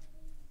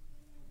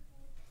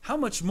 how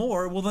much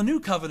more will the new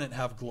covenant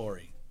have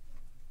glory?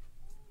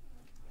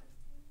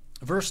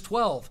 Verse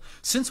 12,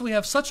 since we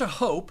have such a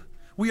hope,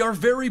 we are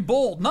very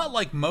bold, not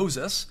like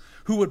Moses,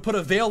 who would put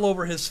a veil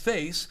over his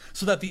face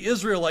so that the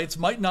Israelites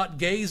might not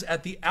gaze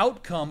at the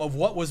outcome of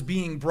what was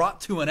being brought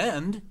to an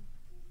end.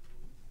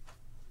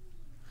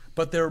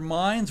 But their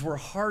minds were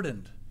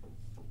hardened.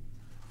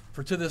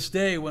 For to this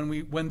day,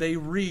 when they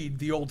read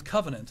the Old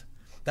Covenant,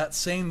 that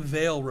same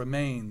veil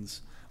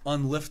remains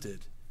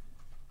unlifted.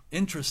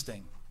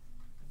 Interesting.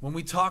 When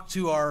we talk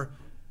to our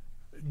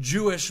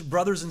Jewish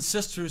brothers and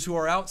sisters who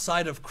are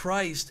outside of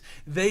Christ,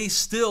 they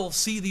still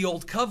see the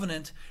Old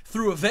Covenant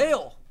through a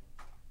veil.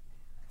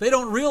 They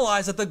don't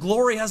realize that the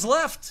glory has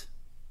left,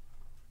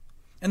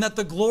 and that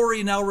the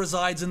glory now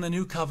resides in the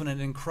New Covenant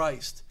in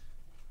Christ.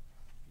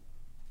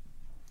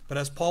 But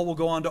as Paul will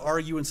go on to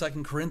argue in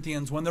 2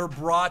 Corinthians, when they're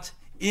brought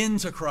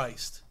into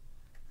Christ,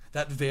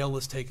 that veil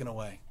is taken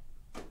away.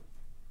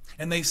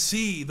 And they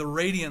see the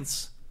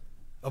radiance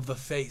of the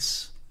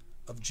face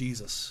of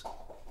Jesus,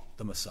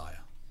 the Messiah.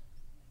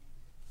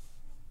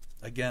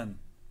 Again,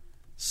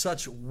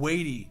 such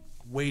weighty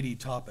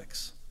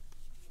topics.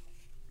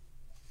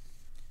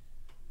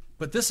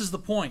 But this is the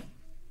point.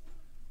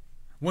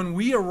 When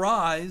we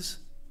arise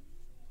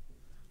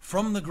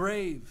from the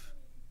grave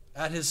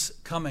at his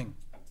coming,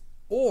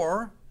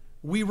 or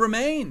we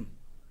remain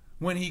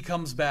when he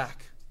comes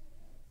back,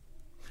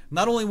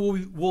 not only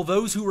will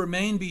those who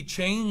remain be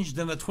changed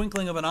in the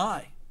twinkling of an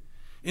eye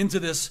into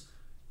this,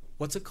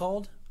 what's it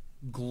called?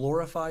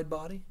 Glorified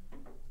body.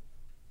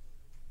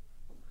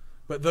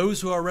 But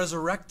those who are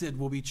resurrected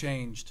will be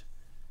changed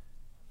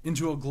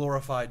into a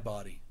glorified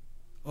body.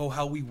 Oh,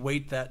 how we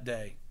wait that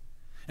day.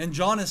 And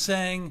John is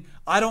saying,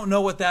 I don't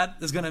know what that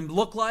is going to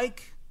look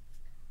like.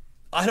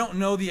 I don't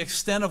know the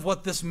extent of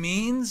what this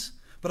means,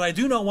 but I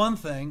do know one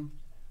thing.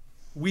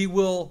 We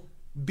will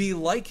be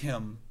like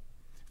him,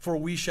 for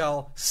we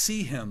shall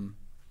see him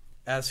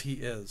as he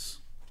is.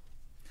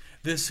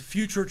 This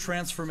future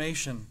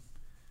transformation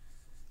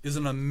is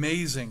an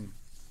amazing,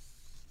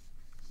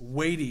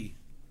 weighty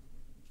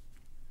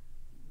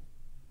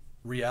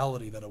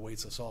reality that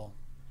awaits us all.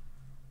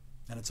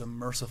 And it's a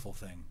merciful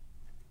thing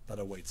that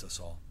awaits us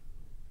all.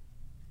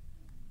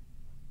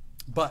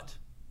 But,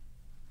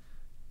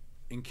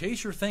 in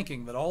case you're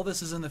thinking that all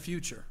this is in the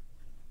future,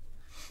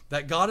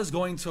 that God is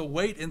going to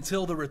wait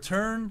until the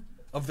return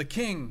of the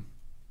King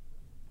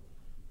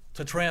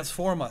to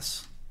transform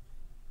us,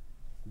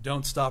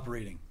 don't stop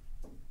reading.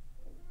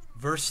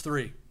 Verse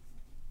 3.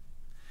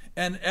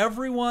 And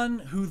everyone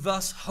who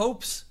thus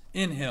hopes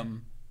in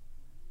him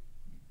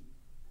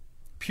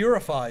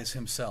purifies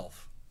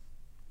himself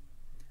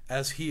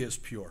as he is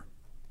pure.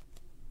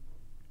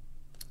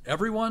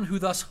 Everyone who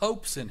thus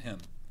hopes in him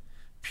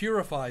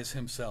purifies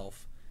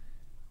himself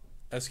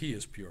as he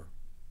is pure.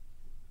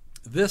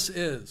 This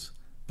is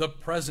the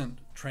present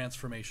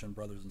transformation,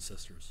 brothers and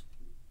sisters,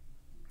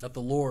 that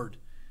the Lord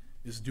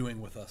is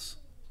doing with us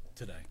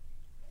today.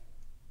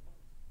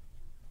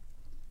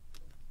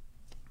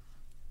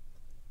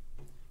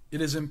 It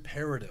is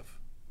imperative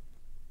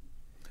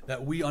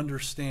that we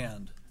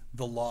understand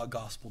the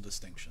law-gospel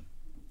distinction.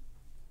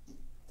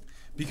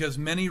 Because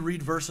many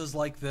read verses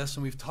like this,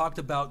 and we've talked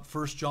about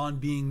 1 John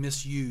being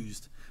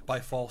misused by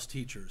false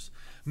teachers.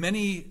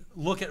 Many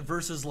look at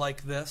verses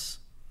like this,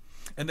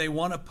 and they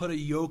want to put a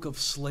yoke of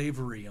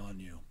slavery on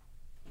you.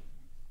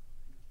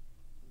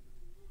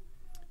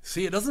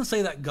 See, it doesn't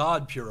say that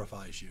God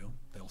purifies you,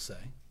 they'll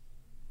say.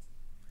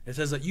 It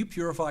says that you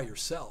purify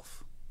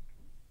yourself.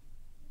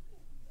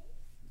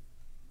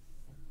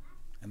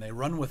 And they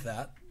run with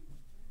that,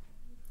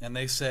 and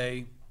they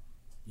say,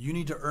 you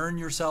need to earn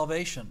your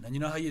salvation. And you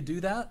know how you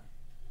do that?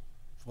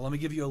 Well, let me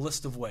give you a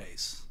list of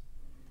ways.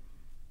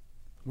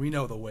 We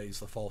know the ways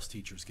the false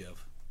teachers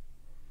give.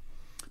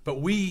 But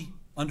we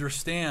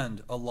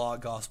understand a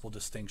law-gospel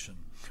distinction.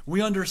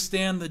 We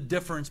understand the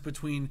difference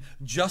between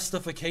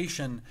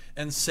justification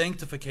and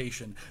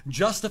sanctification.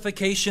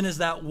 Justification is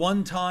that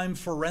one-time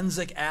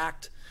forensic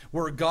act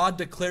where God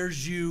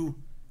declares you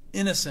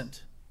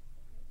innocent,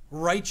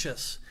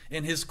 righteous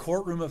in his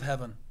courtroom of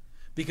heaven,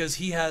 because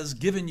he has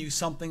given you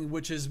something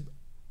which is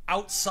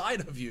outside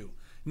of you,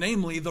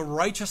 namely the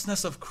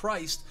righteousness of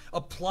Christ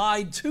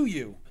applied to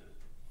you.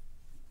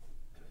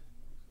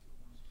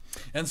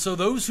 And so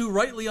those who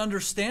rightly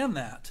understand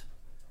that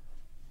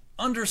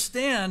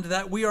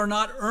we are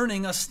not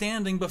earning a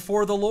standing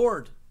before the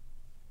Lord.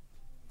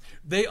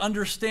 They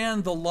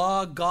understand the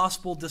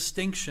law-gospel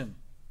distinction.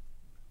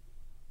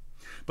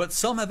 But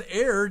some have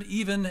erred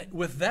even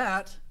with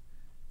that,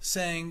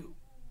 saying,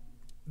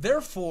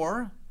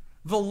 therefore,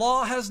 the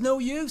law has no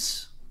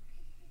use.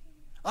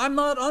 I'm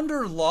not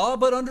under law,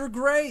 but under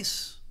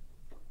grace.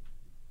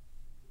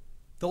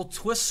 They'll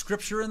twist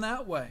Scripture in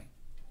that way.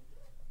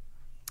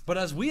 But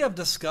as we have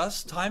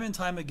discussed time and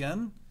time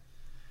again,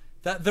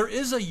 that there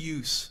is a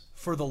use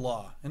for the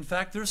law. In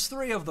fact, there's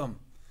 3 of them.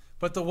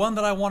 But the one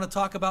that I want to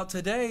talk about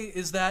today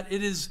is that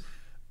it is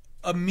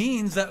a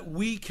means that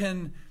we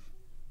can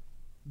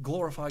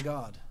glorify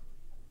God.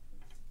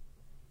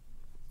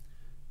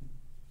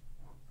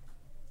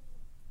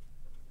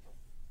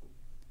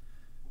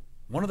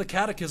 One of the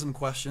catechism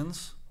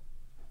questions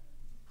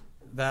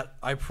that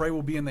I pray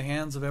will be in the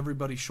hands of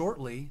everybody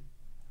shortly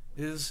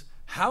is,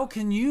 how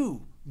can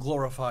you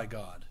glorify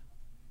God?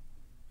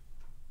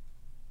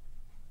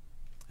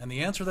 And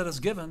the answer that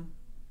is given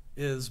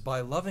is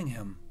by loving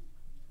Him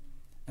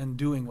and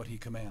doing what He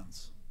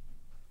commands.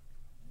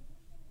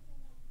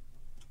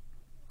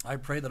 I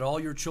pray that all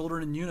your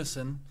children in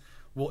unison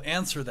will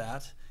answer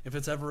that if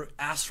it's ever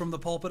asked from the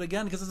pulpit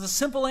again, because it's a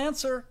simple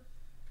answer,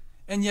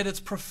 and yet it's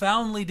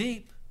profoundly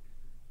deep,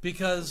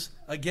 because,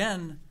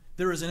 again,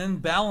 there is an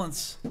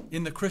imbalance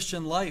in the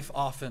Christian life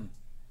often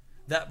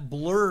that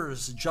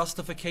blurs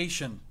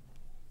justification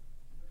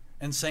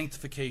and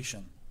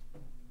sanctification.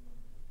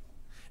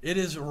 It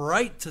is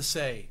right to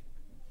say,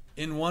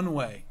 in one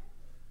way,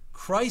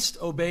 Christ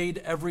obeyed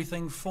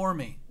everything for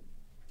me.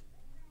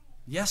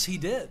 Yes, He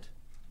did.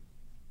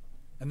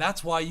 And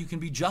that's why you can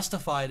be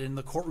justified in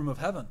the courtroom of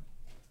heaven.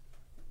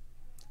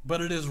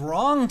 But it is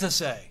wrong to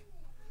say,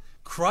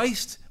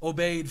 Christ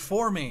obeyed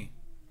for me,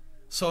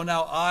 so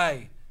now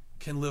I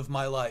can live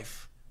my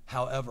life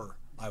however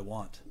I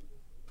want.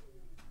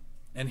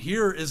 And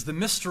here is the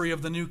mystery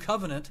of the new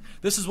covenant.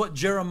 This is what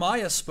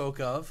Jeremiah spoke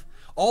of.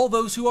 All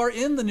those who are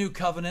in the new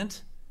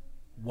covenant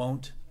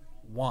won't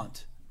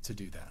want to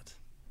do that.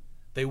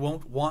 They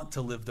won't want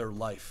to live their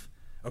life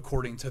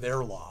according to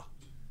their law.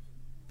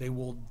 They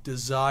will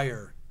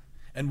desire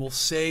and will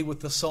say with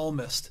the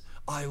psalmist,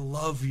 I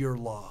love your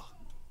law.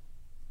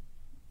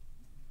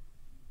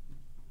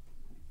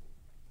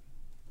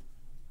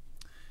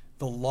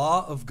 The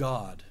law of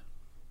God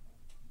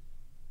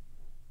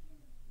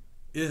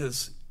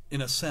is, in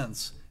a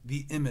sense,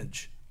 the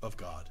image of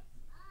God.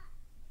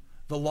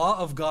 The law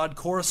of God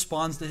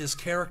corresponds to His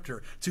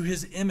character, to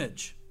His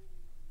image.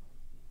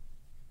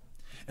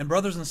 And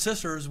brothers and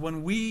sisters,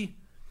 when we,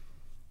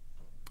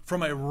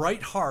 from a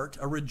right heart,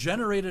 a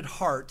regenerated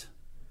heart,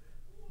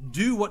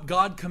 do what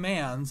God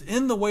commands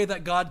in the way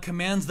that God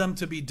commands them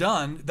to be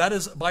done, that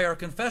is by our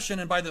confession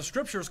and by the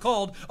Scriptures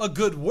called a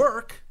good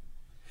work.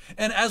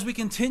 And as we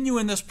continue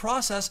in this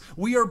process,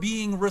 we are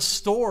being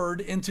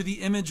restored into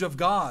the image of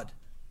God.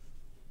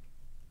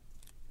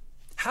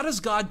 How does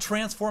God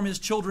transform His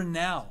children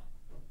now?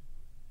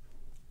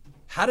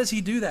 How does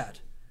He do that?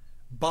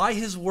 By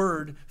His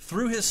Word,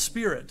 through His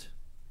Spirit.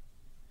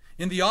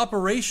 In the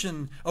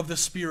operation of the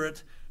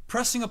Spirit,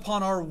 pressing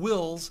upon our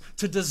wills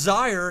to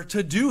desire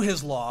to do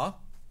His law,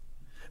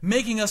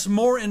 making us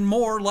more and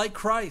more like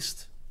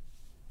Christ.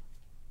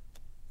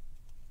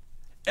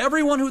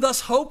 Everyone who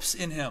thus hopes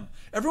in Him,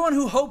 everyone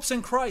who hopes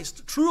in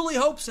Christ, truly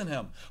hopes in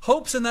Him,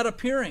 hopes in that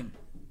appearing,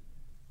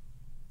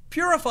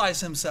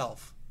 purifies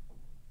himself.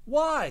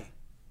 Why?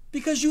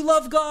 Because you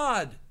love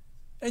God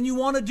and you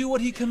want to do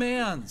what He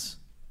commands.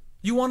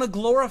 You want to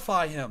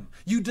glorify Him.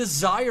 You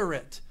desire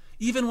it.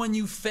 Even when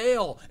you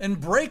fail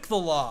and break the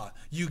law,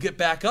 you get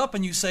back up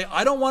and you say,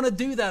 I don't want to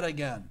do that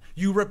again.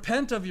 You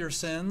repent of your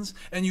sins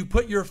and you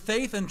put your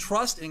faith and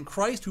trust in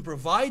Christ, who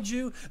provides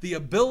you the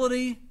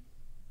ability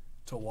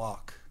to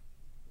walk.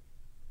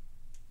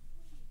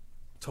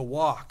 To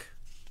walk.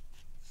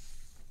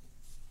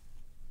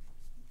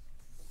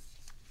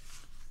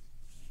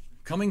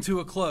 Coming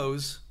to a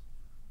close,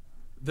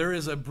 there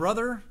is a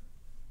brother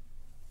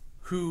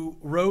who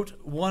wrote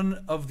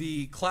one of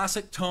the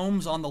classic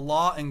tomes on the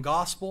law and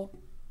gospel.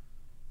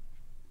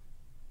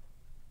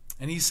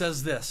 And he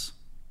says this: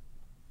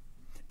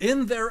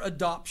 in their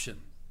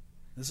adoption,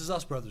 this is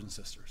us, brothers and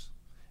sisters,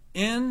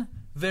 in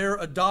their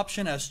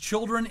adoption as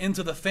children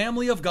into the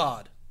family of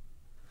God,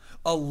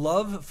 a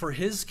love for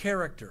His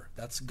character,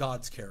 that's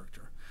God's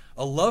character,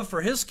 a love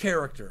for His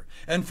character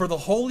and for the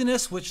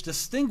holiness which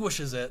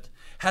distinguishes it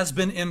has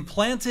been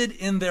implanted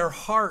in their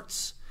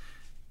hearts.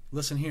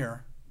 Listen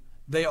here.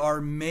 They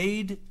are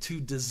made to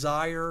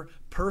desire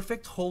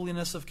perfect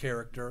holiness of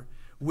character,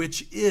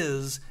 which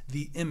is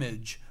the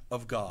image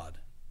of God,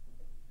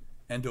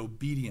 and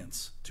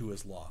obedience to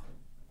His law.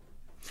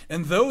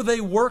 And though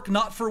they work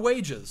not for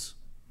wages,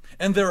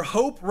 and their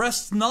hope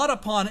rests not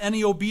upon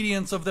any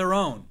obedience of their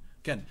own,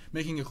 again,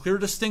 making a clear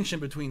distinction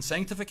between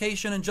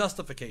sanctification and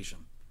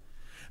justification,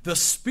 the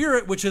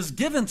Spirit which is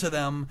given to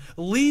them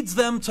leads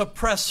them to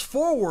press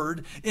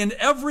forward in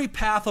every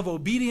path of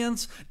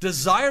obedience,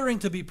 desiring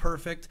to be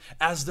perfect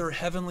as their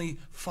heavenly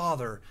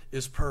Father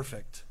is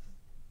perfect.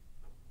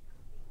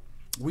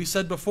 We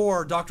said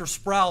before, Dr.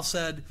 Sproul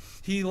said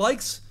he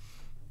likes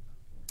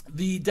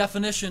the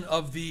definition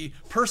of the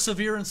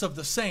perseverance of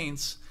the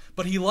saints,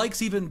 but he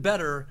likes even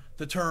better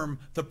the term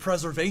the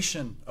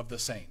preservation of the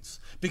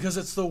saints, because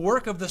it's the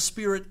work of the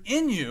Spirit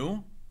in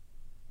you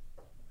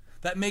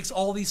that makes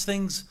all these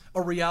things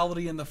a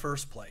reality in the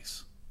first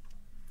place.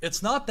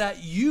 It's not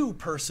that you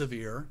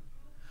persevere,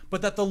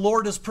 but that the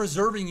Lord is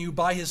preserving you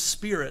by His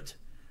Spirit,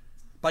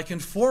 by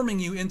conforming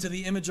you into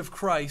the image of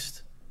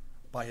Christ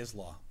by His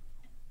law.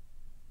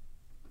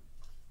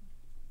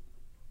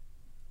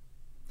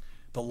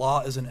 The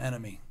law is an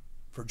enemy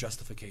for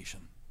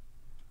justification,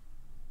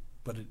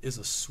 but it is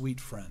a sweet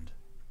friend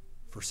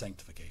for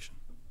sanctification.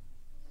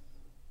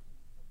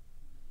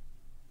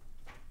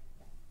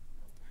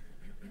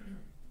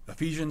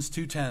 Ephesians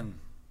 2:10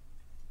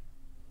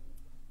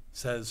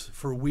 says,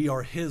 "For we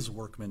are his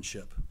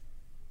workmanship,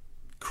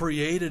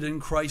 created in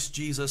Christ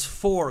Jesus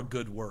for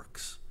good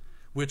works,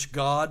 which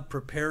God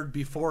prepared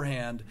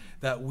beforehand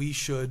that we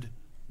should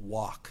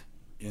walk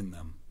in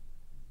them."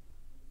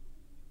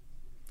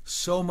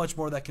 So much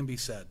more that can be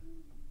said.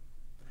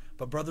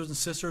 But brothers and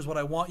sisters, what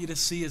I want you to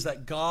see is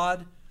that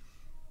God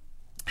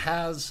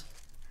has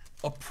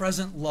a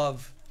present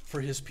love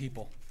for his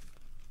people.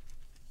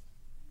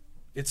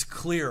 It's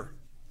clear.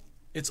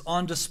 It's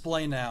on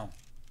display now.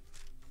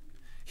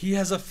 He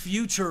has a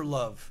future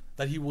love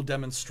that he will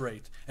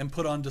demonstrate and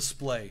put on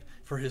display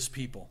for his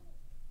people.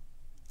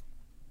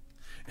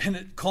 And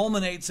it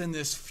culminates in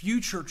this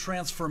future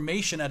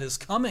transformation at his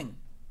coming,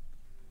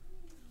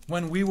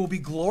 when we will be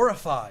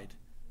glorified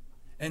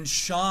and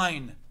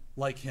shine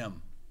like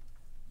him.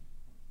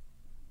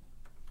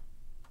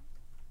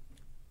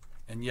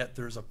 And yet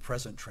there's a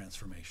present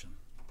transformation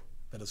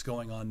that is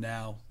going on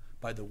now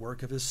by the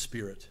work of his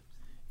Spirit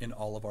in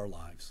all of our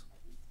lives.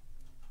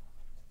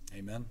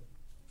 Amen.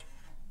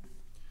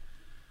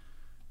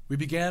 We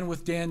began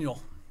with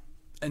Daniel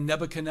and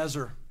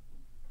Nebuchadnezzar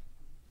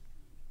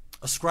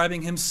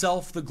ascribing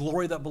himself the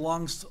glory that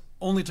belongs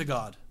only to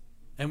God.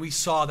 And we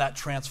saw that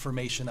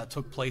transformation that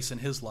took place in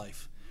his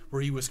life,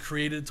 where he was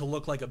created to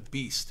look like a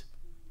beast.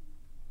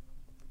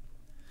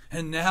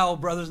 And now,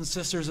 brothers and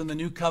sisters, in the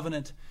new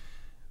covenant,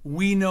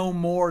 we know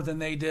more than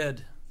they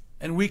did.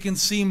 And we can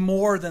see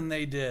more than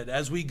they did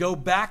as we go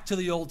back to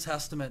the Old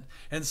Testament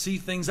and see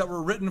things that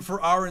were written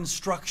for our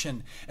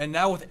instruction. And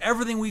now, with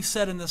everything we've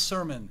said in this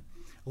sermon,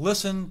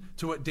 listen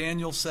to what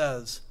Daniel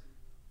says.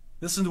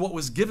 Listen to what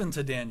was given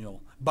to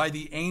Daniel by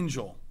the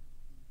angel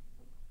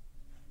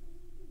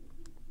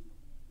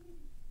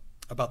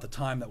about the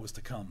time that was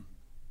to come.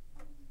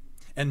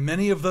 "And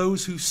many of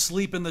those who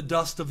sleep in the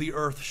dust of the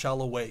earth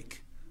shall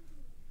awake,"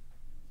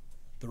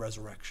 the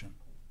resurrection.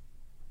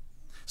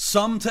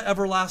 "Some to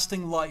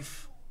everlasting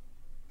life,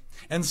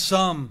 and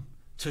some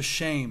to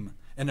shame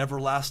and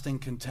everlasting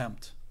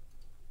contempt.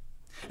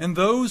 And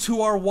those who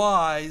are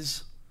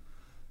wise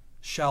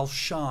shall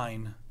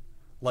shine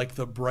like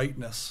the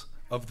brightness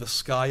of the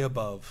sky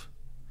above,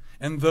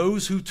 and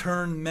those who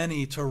turn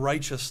many to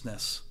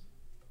righteousness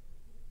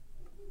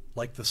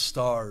like the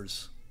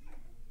stars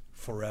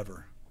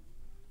forever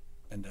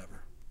and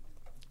ever."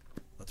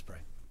 Let's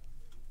pray.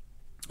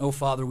 Oh,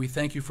 Father, we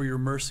thank you for your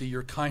mercy,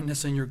 your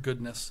kindness, and your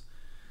goodness.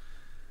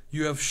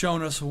 You have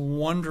shown us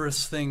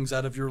wondrous things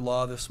out of your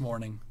law this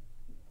morning.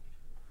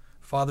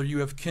 Father, you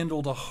have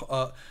kindled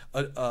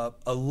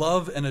a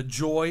love and a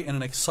joy and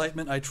an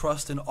excitement, I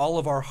trust, in all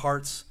of our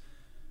hearts,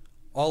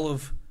 all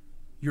of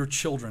your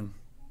children,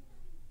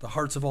 the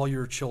hearts of all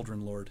your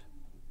children, Lord.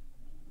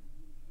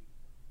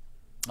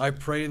 I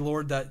pray,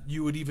 Lord, that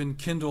you would even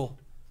kindle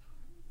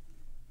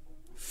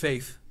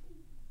faith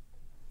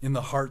in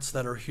the hearts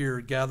that are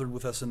here gathered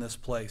with us in this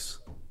place,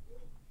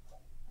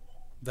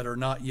 that are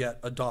not yet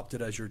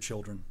adopted as your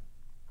children.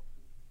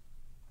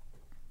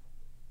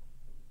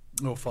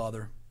 Oh,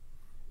 Father,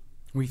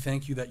 we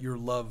thank you that your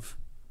love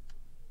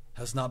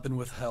has not been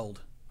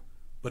withheld,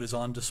 but is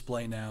on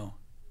display now.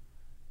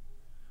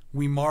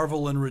 We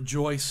marvel and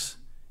rejoice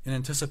in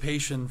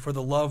anticipation for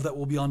the love that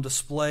will be on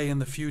display in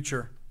the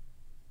future.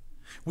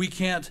 We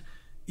can't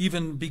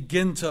even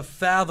begin to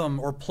fathom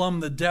or plumb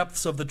the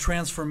depths of the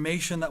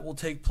transformation that will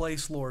take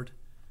place, Lord,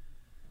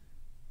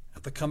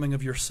 at the coming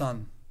of your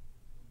Son.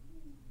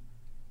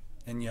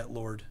 And yet,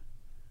 Lord,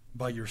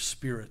 by your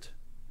Spirit,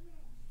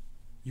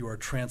 you are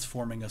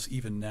transforming us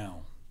even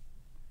now,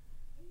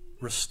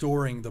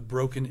 restoring the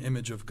broken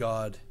image of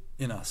God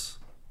in us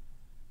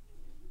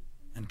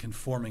and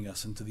conforming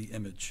us into the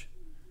image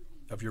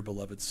of your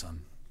beloved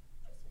Son.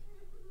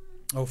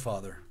 Oh,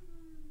 Father,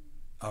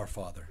 our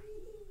Father,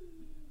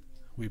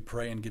 we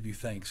pray and give you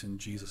thanks in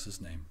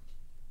Jesus' name.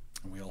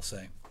 And we all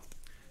say,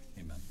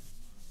 amen.